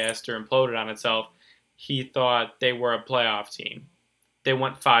disaster imploded on itself, he thought they were a playoff team. They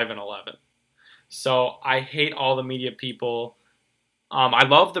went 5-11. So I hate all the media people. I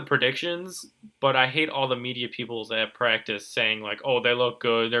love the predictions, but I hate all the media people at practice saying they look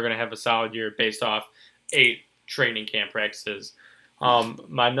good, they're going to have a solid year based off 8 training camp practices.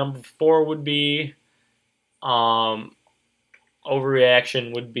 My number 4 would be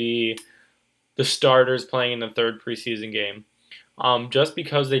overreaction would be the starters playing in the 3rd preseason game. Just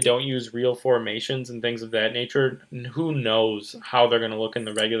because they don't use real formations and things of that nature, who knows how they're going to look in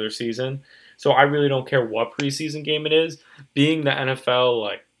the regular season. So I really don't care what preseason game it is. Being the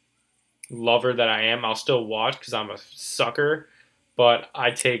NFL lover that I am, I'll still watch because I'm a sucker. But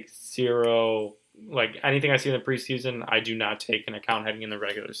I take zero, anything I see in the preseason, I do not take into account heading in the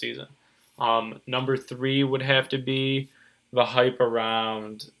regular season. Number 3 would have to be the hype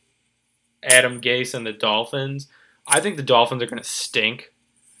around Adam Gase and the Dolphins. I think the Dolphins are going to stink,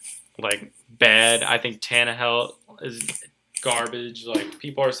 bad. I think Tannehill is garbage.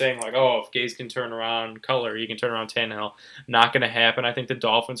 People are saying if Gase can turn around Cutler, he can turn around Tannehill. Not going to happen. I think the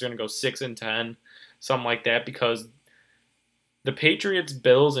Dolphins are going to go 6-10, something like that, because the Patriots,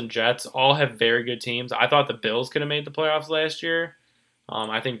 Bills, and Jets all have very good teams. I thought the Bills could have made the playoffs last year.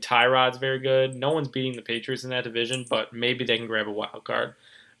 I think Tyrod's very good. No one's beating the Patriots in that division, but maybe they can grab a wild card.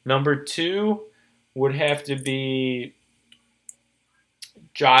 Number 2 would have to be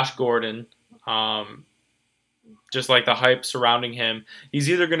Josh Gordon, just like the hype surrounding him, he's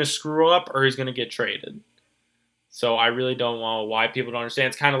either going to screw up or he's going to get traded. So I really don't know why people don't understand.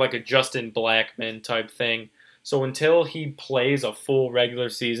 It's kind of like a Justin Blackmon type thing. So until he plays a full regular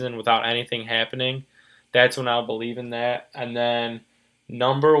season without anything happening, that's when I'll believe in that. And then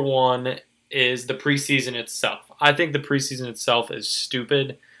number one is the preseason itself. I think the preseason itself is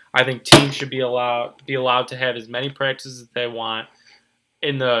stupid. I think teams should be allowed to have as many practices as they want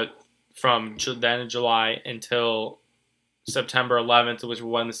from the end of July until September 11th, which is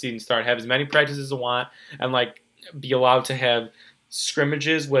when the season starts. Have as many practices as they want, and be allowed to have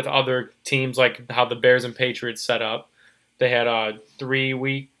scrimmages with other teams, like how the Bears and Patriots set up. They had a 1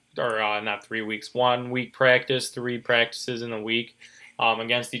 week practice, 3 practices in a week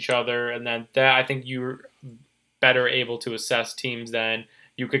against each other, and then that I think you're better able to assess teams then.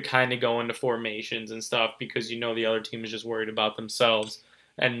 You could kind of go into formations and stuff because the other team is just worried about themselves,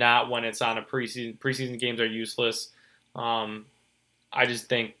 and not when it's on a preseason. Preseason games are useless. I just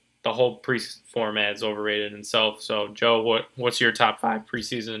think the whole format is overrated in itself. So, Joe, what's your top 5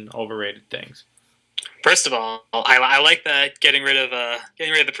 preseason overrated things? First of all, I like that getting rid of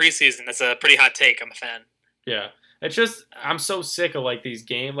the preseason. That's a pretty hot take. I'm a fan. Yeah, it's just I'm so sick of these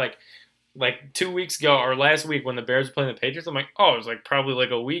games. Like 2 weeks ago or last week when the Bears were playing the Patriots, I'm like, oh, it was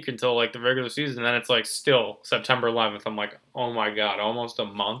probably a week until the regular season, and then it's still September 11th. I'm like, oh my god, almost a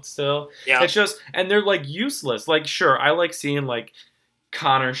month still. Yeah, it's just, and they're useless. Sure, I like seeing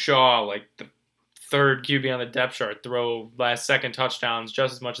Connor Shaw, the third QB on the depth chart, throw last second touchdowns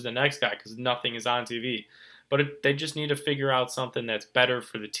just as much as the next guy because nothing is on TV. But they just need to figure out something that's better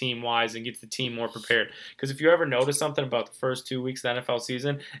for the team wise and gets the team more prepared. Because if you ever notice something about the first 2 weeks of the NFL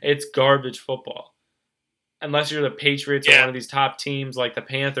season, it's garbage football. Unless you're the Patriots or one of these top teams like the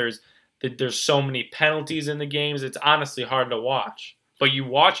Panthers, there's so many penalties in the games. It's honestly hard to watch. But you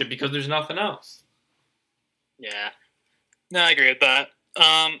watch it because there's nothing else. Yeah. No, I agree with that.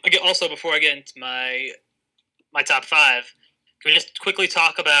 Also, before I get into my top 5, can we just quickly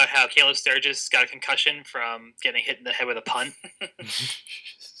talk about how Caleb Sturgis got a concussion from getting hit in the head with a punt?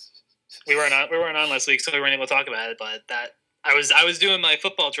 we weren't on last week, so we weren't able to talk about it. But I was doing my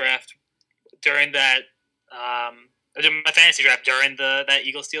football draft during that. I was doing my fantasy draft during that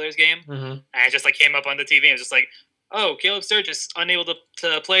Eagles Steelers game, and it just came up on the TV. And it was just oh, Caleb Sturgis unable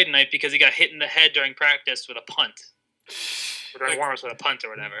to play tonight because he got hit in the head during practice with a punt. Or during warm-ups with a punt or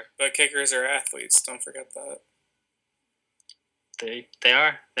whatever. But kickers are athletes. Don't forget that. They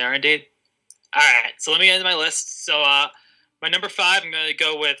are indeed. All right, so let me get into my list. So my number 5, I'm going to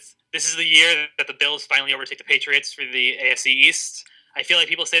go with, this is the year that the Bills finally overtake the Patriots for the AFC East. I feel like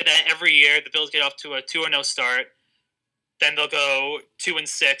people say that every year. The Bills get off to a 2-0 start. Then they'll go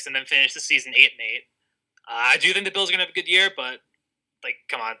 2-6 and then finish the season 8-8. I do think the Bills are going to have a good year, but,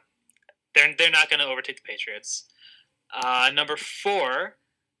 come on. They're not going to overtake the Patriots. Number 4,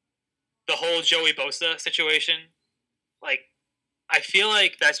 the whole Joey Bosa situation. I feel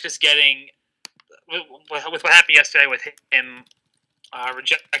like that's just getting, with what happened yesterday with him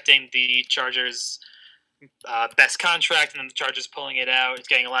rejecting the Chargers' best contract and then the Chargers pulling it out. It's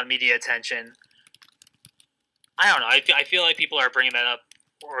getting a lot of media attention. I don't know. I feel like people are bringing that up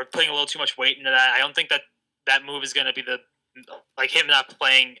or putting a little too much weight into that. I don't think that move is going to be him not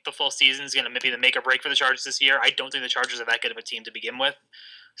playing the full season is going to be the make or break for the Chargers this year. I don't think the Chargers are that good of a team to begin with.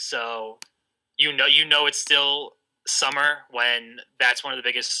 So, it's still summer when that's one of the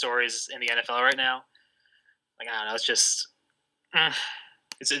biggest stories in the NFL right now. I don't know. It's just,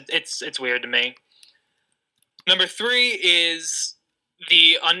 it's weird to me. Number 3 is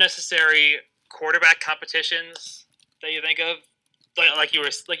the unnecessary quarterback competitions that you think of. Like you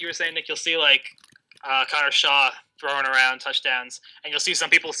were saying, Nick, you'll see Connor Shaw throwing around touchdowns, and you'll see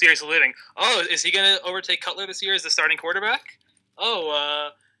some people seriously living. Oh, is he going to overtake Cutler this year as the starting quarterback? Oh,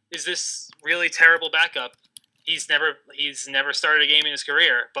 is this really terrible backup? He's never started a game in his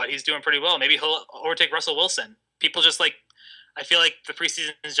career, but he's doing pretty well. Maybe he'll overtake Russell Wilson. People just I feel like the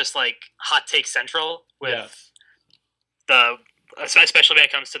preseason is just hot take central with especially when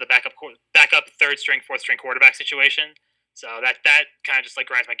it comes to the backup 3rd string, 4th string quarterback situation. So that kind of just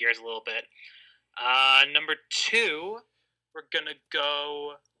grinds my gears a little bit. Number 2, we're gonna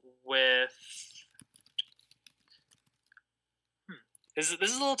go with. This is a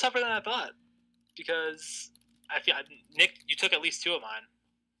little tougher than I thought because I feel Nick, you took at least 2 of mine.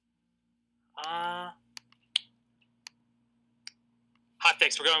 Hot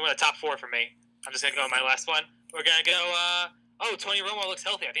takes. We're going with a top 4 for me. I'm just gonna go with my last one. We're gonna go. Tony Romo looks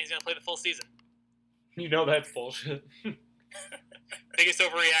healthy. I think he's gonna play the full season. That's bullshit. Biggest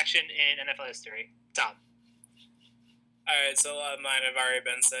overreaction in NFL history. Tom. All right, so a lot of mine have already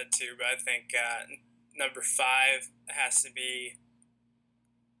been said too, but I think number 5 has to be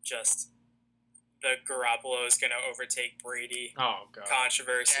just the Garoppolo is going to overtake Brady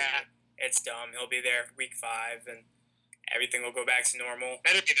controversy. Yeah. It's dumb. He'll be there for week 5, and everything will go back to normal.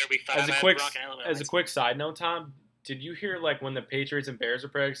 Better be there week 5. As a quick side note, Tom, did you hear like when the Patriots and Bears were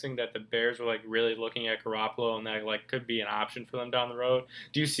practicing that the Bears were like really looking at Garoppolo and that like could be an option for them down the road?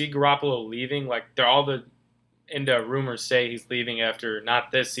 Do you see Garoppolo leaving? Like they're all the rumors say he's leaving after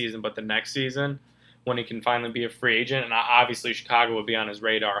not this season but the next season when he can finally be a free agent, and obviously Chicago would be on his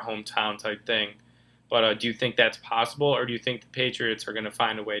radar, hometown type thing. But do you think that's possible, or do you think the Patriots are going to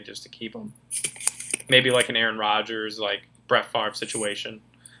find a way just to keep him? Maybe like an Aaron Rodgers, like Brett Favre situation.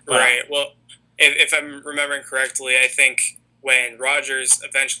 But, right. Well, if I'm remembering correctly, I think when Rodgers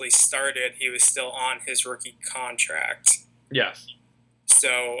eventually started, he was still on his rookie contract. Yes.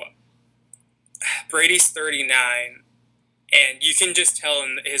 So Brady's 39, and you can just tell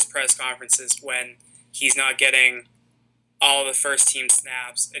in his press conferences when he's not getting all the first team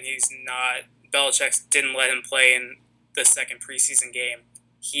snaps, and Belichick didn't let him play in the second preseason game.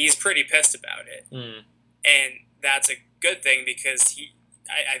 He's pretty pissed about it. And that's a good thing because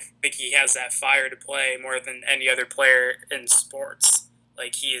I think he has that fire to play more than any other player in sports.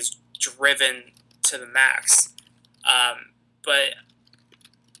 Like, he is driven to the max. But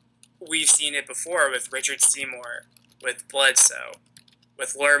we've seen it before with Richard Seymour, with Bledsoe,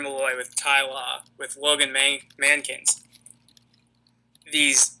 with Laura Malloy, with Ty Law, with Logan Mankins.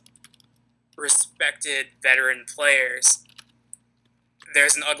 These respected veteran players,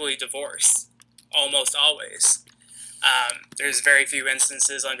 there's an ugly divorce, almost always. There's very few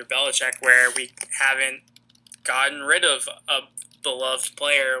instances under Belichick where we haven't gotten rid of a beloved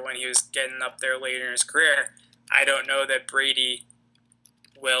player when he was getting up there later in his career. I don't know that Brady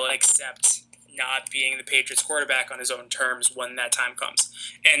will accept not being the Patriots quarterback on his own terms when that time comes.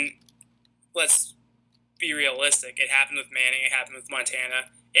 And let's be realistic. It happened with Manning. It happened with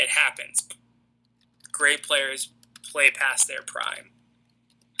Montana. It happens. Great players play past their prime.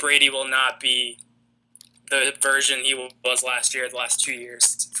 Brady will not be the version he was last year, the last 2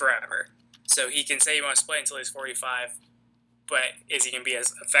 years, forever. So he can say he wants to play until he's 45, but is he going to be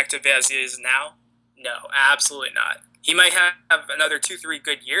as effective as he is now? No, absolutely not. He might have another 2-3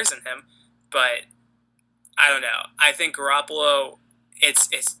 good years in him, but I don't know. I think Garoppolo, it's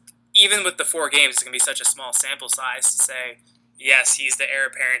even with the 4 games, it's going to be such a small sample size to say, yes, he's the heir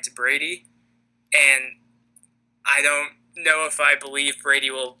apparent to Brady. And I don't know if I believe Brady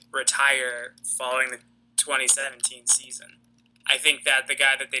will retire following the 2017 season. I think that the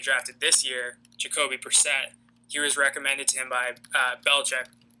guy that they drafted this year, Jacoby Brissett, he was recommended to him by Belichick,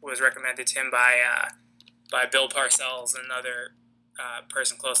 was recommended to him by Bill Parcells, another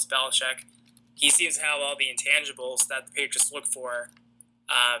person close to Belichick. He seems to have all the intangibles that the Patriots look for.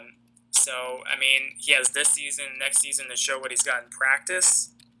 So, I mean, he has this season, next season to show what he's got in practice.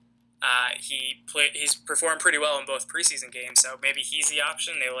 He's performed pretty well in both preseason games, so maybe he's the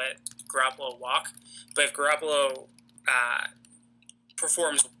option. They let Garoppolo walk. But if Garoppolo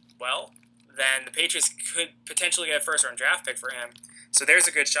performs well, then the Patriots could potentially get a first-round draft pick for him. So there's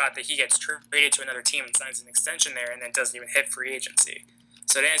a good shot that he gets traded to another team and signs an extension there and then doesn't even hit free agency.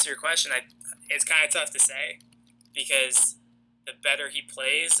 So to answer your question, it's kind of tough to say because the better he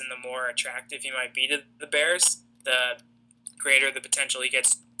plays and the more attractive he might be to the Bears, the greater the potential he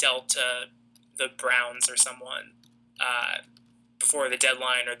gets dealt to the Browns or someone before the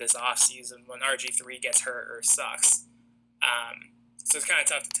deadline or this offseason when RG3 gets hurt or sucks. So it's kind of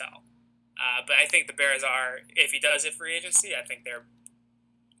tough to tell. But I think the Bears are, if he does hit free agency, I think they're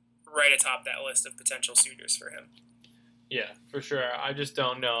right atop that list of potential suitors for him. Yeah, for sure. I just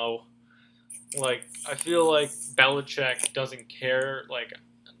don't know. Like, I feel like Belichick doesn't care. Like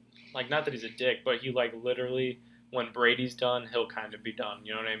not that he's a dick, but he like literally, when Brady's done, he'll kind of be done.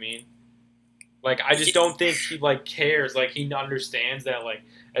 You know what I mean? Like, I just don't think he like cares. Like, he understands that like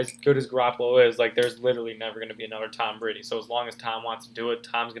as good as Garoppolo is, like there's literally never going to be another Tom Brady. So as long as Tom wants to do it,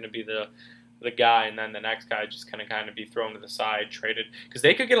 Tom's going to be the guy, and then the next guy just kind of be thrown to the side, traded. Because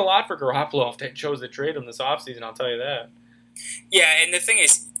they could get a lot for Garoppolo if they chose to trade him this offseason, I'll tell you that. Yeah, and the thing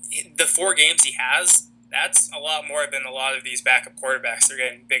is, the 4 games he has, that's a lot more than a lot of these backup quarterbacks that are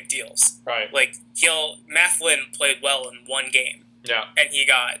getting big deals. Right. Like, Matt Flynn played well in 1 game. Yeah. And he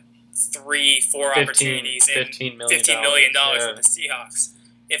got 3-4 opportunities and $15 million with the Seahawks.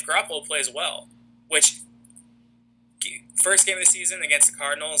 If Garoppolo plays well, which first game of the season against the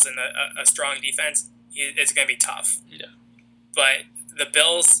Cardinals and a strong defense, it's going to be tough. Yeah. But the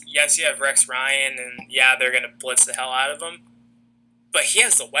Bills, yes, you have Rex Ryan, and yeah, they're going to blitz the hell out of them. but he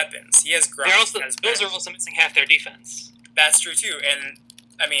has the weapons. He has Gronk. Bills are also missing half their defense. That's true too, and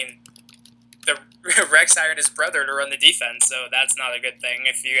I mean, the Rex hired his brother to run the defense, so that's not a good thing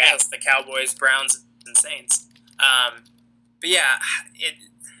if you ask the Cowboys, Browns, and Saints. But yeah,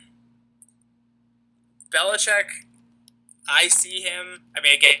 Belichick, I see him. I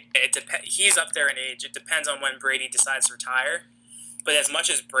mean, again, he's up there in age. It depends on when Brady decides to retire. But as much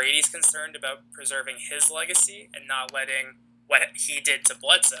as Brady's concerned about preserving his legacy and not letting what he did to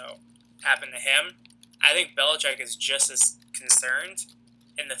Bledsoe happen to him, I think Belichick is just as concerned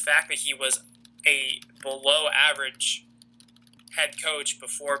in the fact that he was a below-average head coach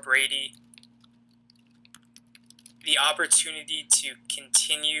before Brady. The opportunity to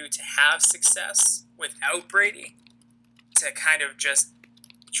continue to have success without Brady, to kind of just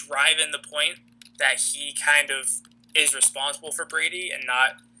drive in the point that he kind of is responsible for Brady and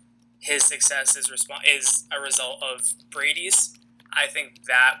not his success is a result of Brady's, I think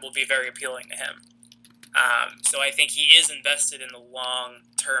that will be very appealing to him. So I think he is invested in the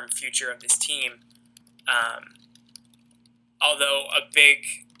long-term future of this team. Although a big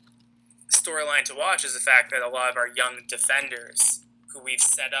storyline to watch is the fact that a lot of our young defenders who we've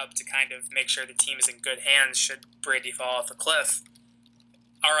set up to kind of make sure the team is in good hands should Brady fall off a cliff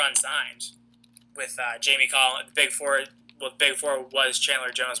are unsigned. With Jamie Collins, the Big Four was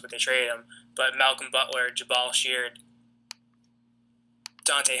Chandler Jones, but they traded him. But Malcolm Butler, Jabal Sheard,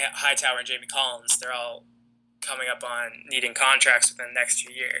 Dante Hightower, and Jamie Collins, they're all coming up on needing contracts within the next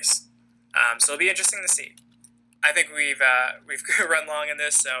 2 years. So it'll be interesting to see. I think we've run long in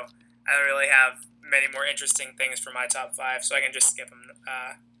this, so I don't really have many more interesting things for my top 5, so I can just skip them.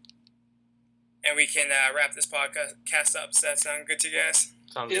 And we can wrap this podcast up. Does that sound good to you guys?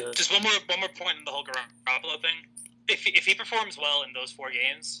 Sounds good. Just one more point on the whole Garoppolo thing. If he performs well in those 4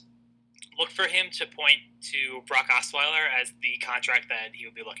 games, look for him to point to Brock Osweiler as the contract that he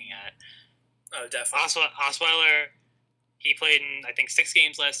would be looking at. Oh, definitely. Osweiler, he played in, I think, 6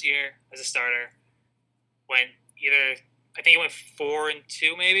 games last year as a starter. I think he went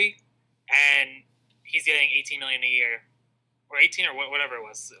 4-2 maybe, and he's getting $18 million a year, or 18 or whatever it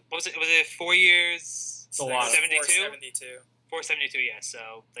was. What was it? Was it 4 years? It's a lot. 472. 472, yeah.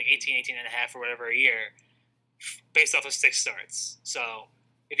 So like 18 and a half or whatever a year, based off of 6 starts. So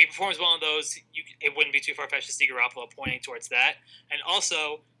if he performs well in those, it wouldn't be too far-fetched to see Garoppolo pointing towards that. And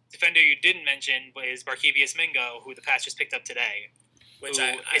also, defender you didn't mention is Barkevious Mingo, who the Pats just picked up today. Which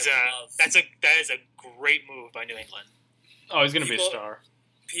I love. That is a great move by New England. Oh, he's going to be a star.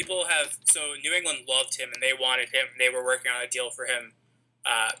 So New England loved him and they wanted him. They were working on a deal for him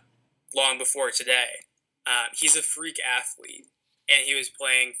long before today. He's a freak athlete, and he was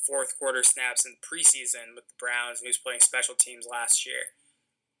playing fourth quarter snaps in preseason with the Browns, and he was playing special teams last year.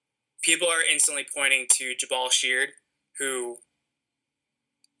 People are instantly pointing to Jabal Sheard, who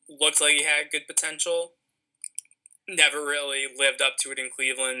looked like he had good potential, never really lived up to it in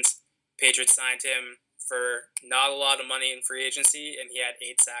Cleveland. Patriots signed him for not a lot of money in free agency, and he had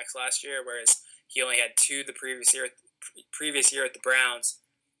 8 sacks last year, whereas he only had 2 the previous year at the Browns.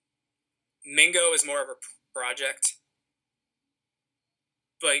 Mingo is more of a project,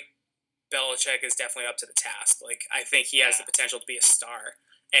 but Belichick is definitely up to the task. Like, I think he has the potential to be a star,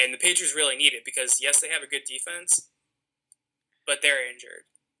 and the Patriots really need it because, yes, they have a good defense, but they're injured.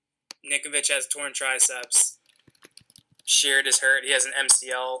 Nikovic has torn triceps. Sheard is hurt. He has an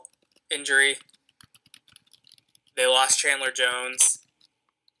MCL injury. They lost Chandler Jones.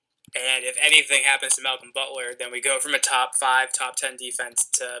 And if anything happens to Malcolm Butler, then we go from a top 5, top 10 defense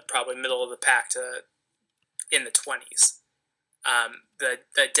to probably middle of the pack to in the 20s.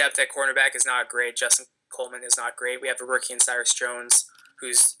 The depth at cornerback is not great. Justin Coleman is not great. We have a rookie in Cyrus Jones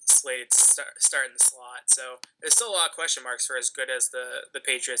who's slated to start in the slot. So there's still a lot of question marks for as good as the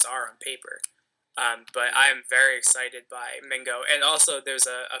Patriots are on paper. But I am very excited by Mingo. And also there's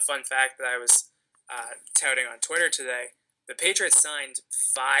a fun fact that I was touting on Twitter today. The Patriots signed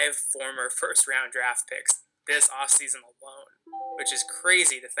 5 former first-round draft picks this offseason alone, which is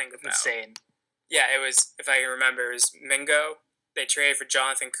crazy to think about. Insane. Yeah, it was, if I can remember, it was Mingo. They traded for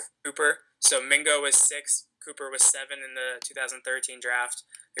Jonathan Cooper. So Mingo was 6, Cooper was 7 in the 2013 draft.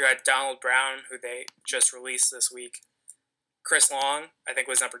 You had Donald Brown, who they just released this week. Chris Long, I think,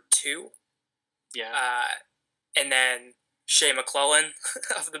 was number 2. Yeah. And then Shea McClellan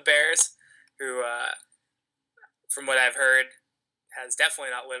of the Bears, who, from what I've heard, has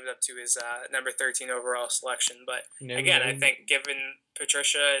definitely not lived up to his number 13 overall selection. But again, I think given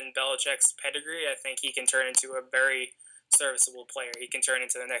Patricia and Belichick's pedigree, I think he can turn into a very serviceable player. He can turn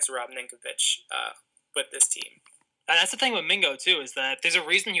into the next Rob Ninkovich with this team. And that's the thing with Mingo, too, is that there's a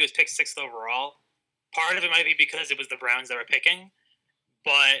reason he was picked 6th overall. Part of it might be because it was the Browns that were picking.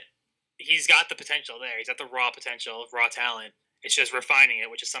 but he's got the potential there. He's got the raw potential, raw talent. It's just refining it,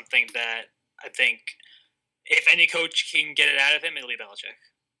 which is something that I think if any coach can get it out of him, it'll be Belichick.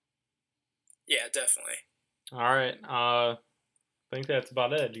 Yeah, definitely. All right. I think that's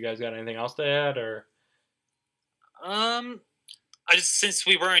about it. You guys got anything else to add, or? Since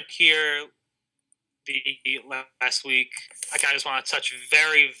we weren't here the last week, I kind of just want to touch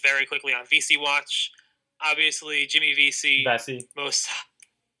very, very quickly on VC Watch. Obviously, Jimmy VC. Vesey.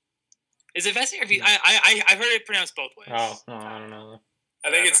 Is it Vesey or VC? I've heard it pronounced both ways. Oh, no, I don't know. I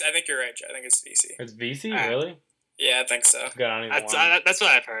think you're right, Joe. I think it's VC. It's VC, really? Yeah, I think so. God, I don't even that's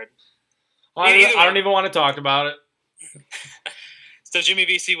what I've heard. I don't even want to talk about it. So Jimmy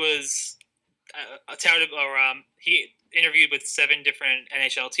VC was touted, or he interviewed with 7 different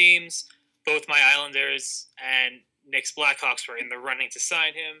NHL teams. Both my Islanders and Knicks Blackhawks were in the running to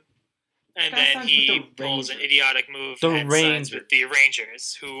sign him. And then he pulls an idiotic move and signs with the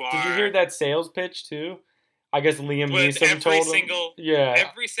Rangers, who are... Did you hear that sales pitch, too? I guess Liam Neeson told him.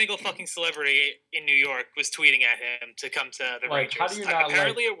 Every single fucking celebrity in New York was tweeting at him to come to the Rangers. How do you not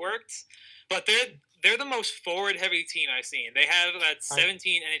apparently it worked, but they're the most forward-heavy team I've seen. They have about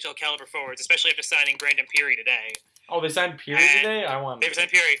 17 NHL caliber forwards, especially after signing Brandon Peary today. Oh, they signed Peary today? They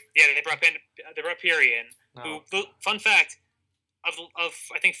signed Peary. Yeah, they brought Peary in. Oh. Who, fun fact, of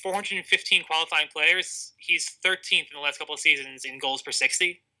I think 415 qualifying players, he's 13th in the last couple of seasons in goals per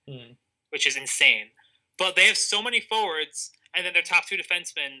 60, which is insane. But they have so many forwards, and then their top 2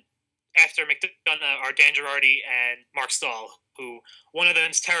 defensemen after McDonough are Dan Girardi and Mark Stahl, who one of them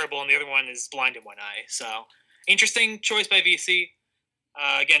is terrible and the other one is blind in one eye. So, interesting choice by VC.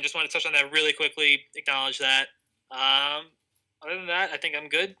 Again, just want to touch on that really quickly, acknowledge that. Other than that, I think I'm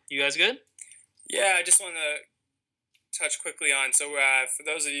good. You guys good? Yeah, I just want to touch quickly on. So, for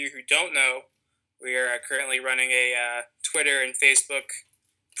those of you who don't know, we are currently running a Twitter and Facebook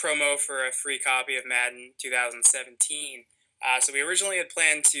promo for a free copy of Madden 2017. So we originally had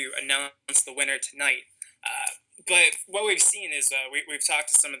planned to announce the winner tonight. But what we've seen is we've talked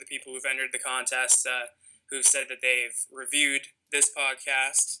to some of the people who've entered the contest who've said that they've reviewed this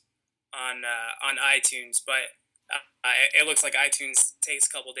podcast on iTunes. But it looks like iTunes takes a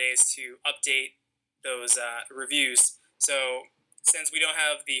couple days to update those reviews. So since we don't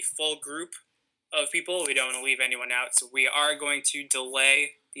have the full group of people, we don't want to leave anyone out. So we are going to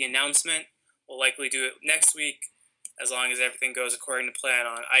delay the announcement. We'll likely do it next week, as long as everything goes according to plan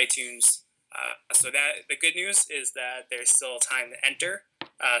on iTunes. So that the good news is that there's still time to enter.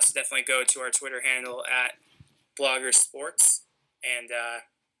 So definitely go to our Twitter handle at Blogger Sports and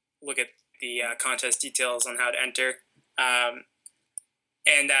look at the contest details on how to enter. I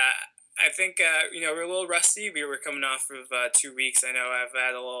think we're a little rusty. We were coming off of 2 weeks. I know I've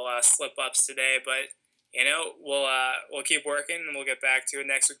had a little slip ups today, but we'll keep working and we'll get back to it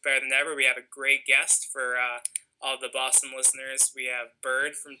next week better than ever. We have a great guest for all the Boston listeners. We have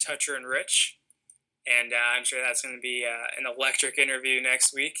Bird from Toucher and Rich, and I'm sure that's going to be an electric interview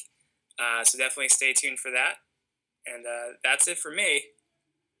next week. So definitely stay tuned for that. And that's it for me.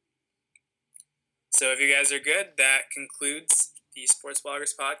 So if you guys are good, that concludes the Sports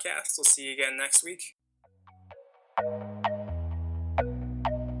Bloggers Podcast. We'll see you again next week.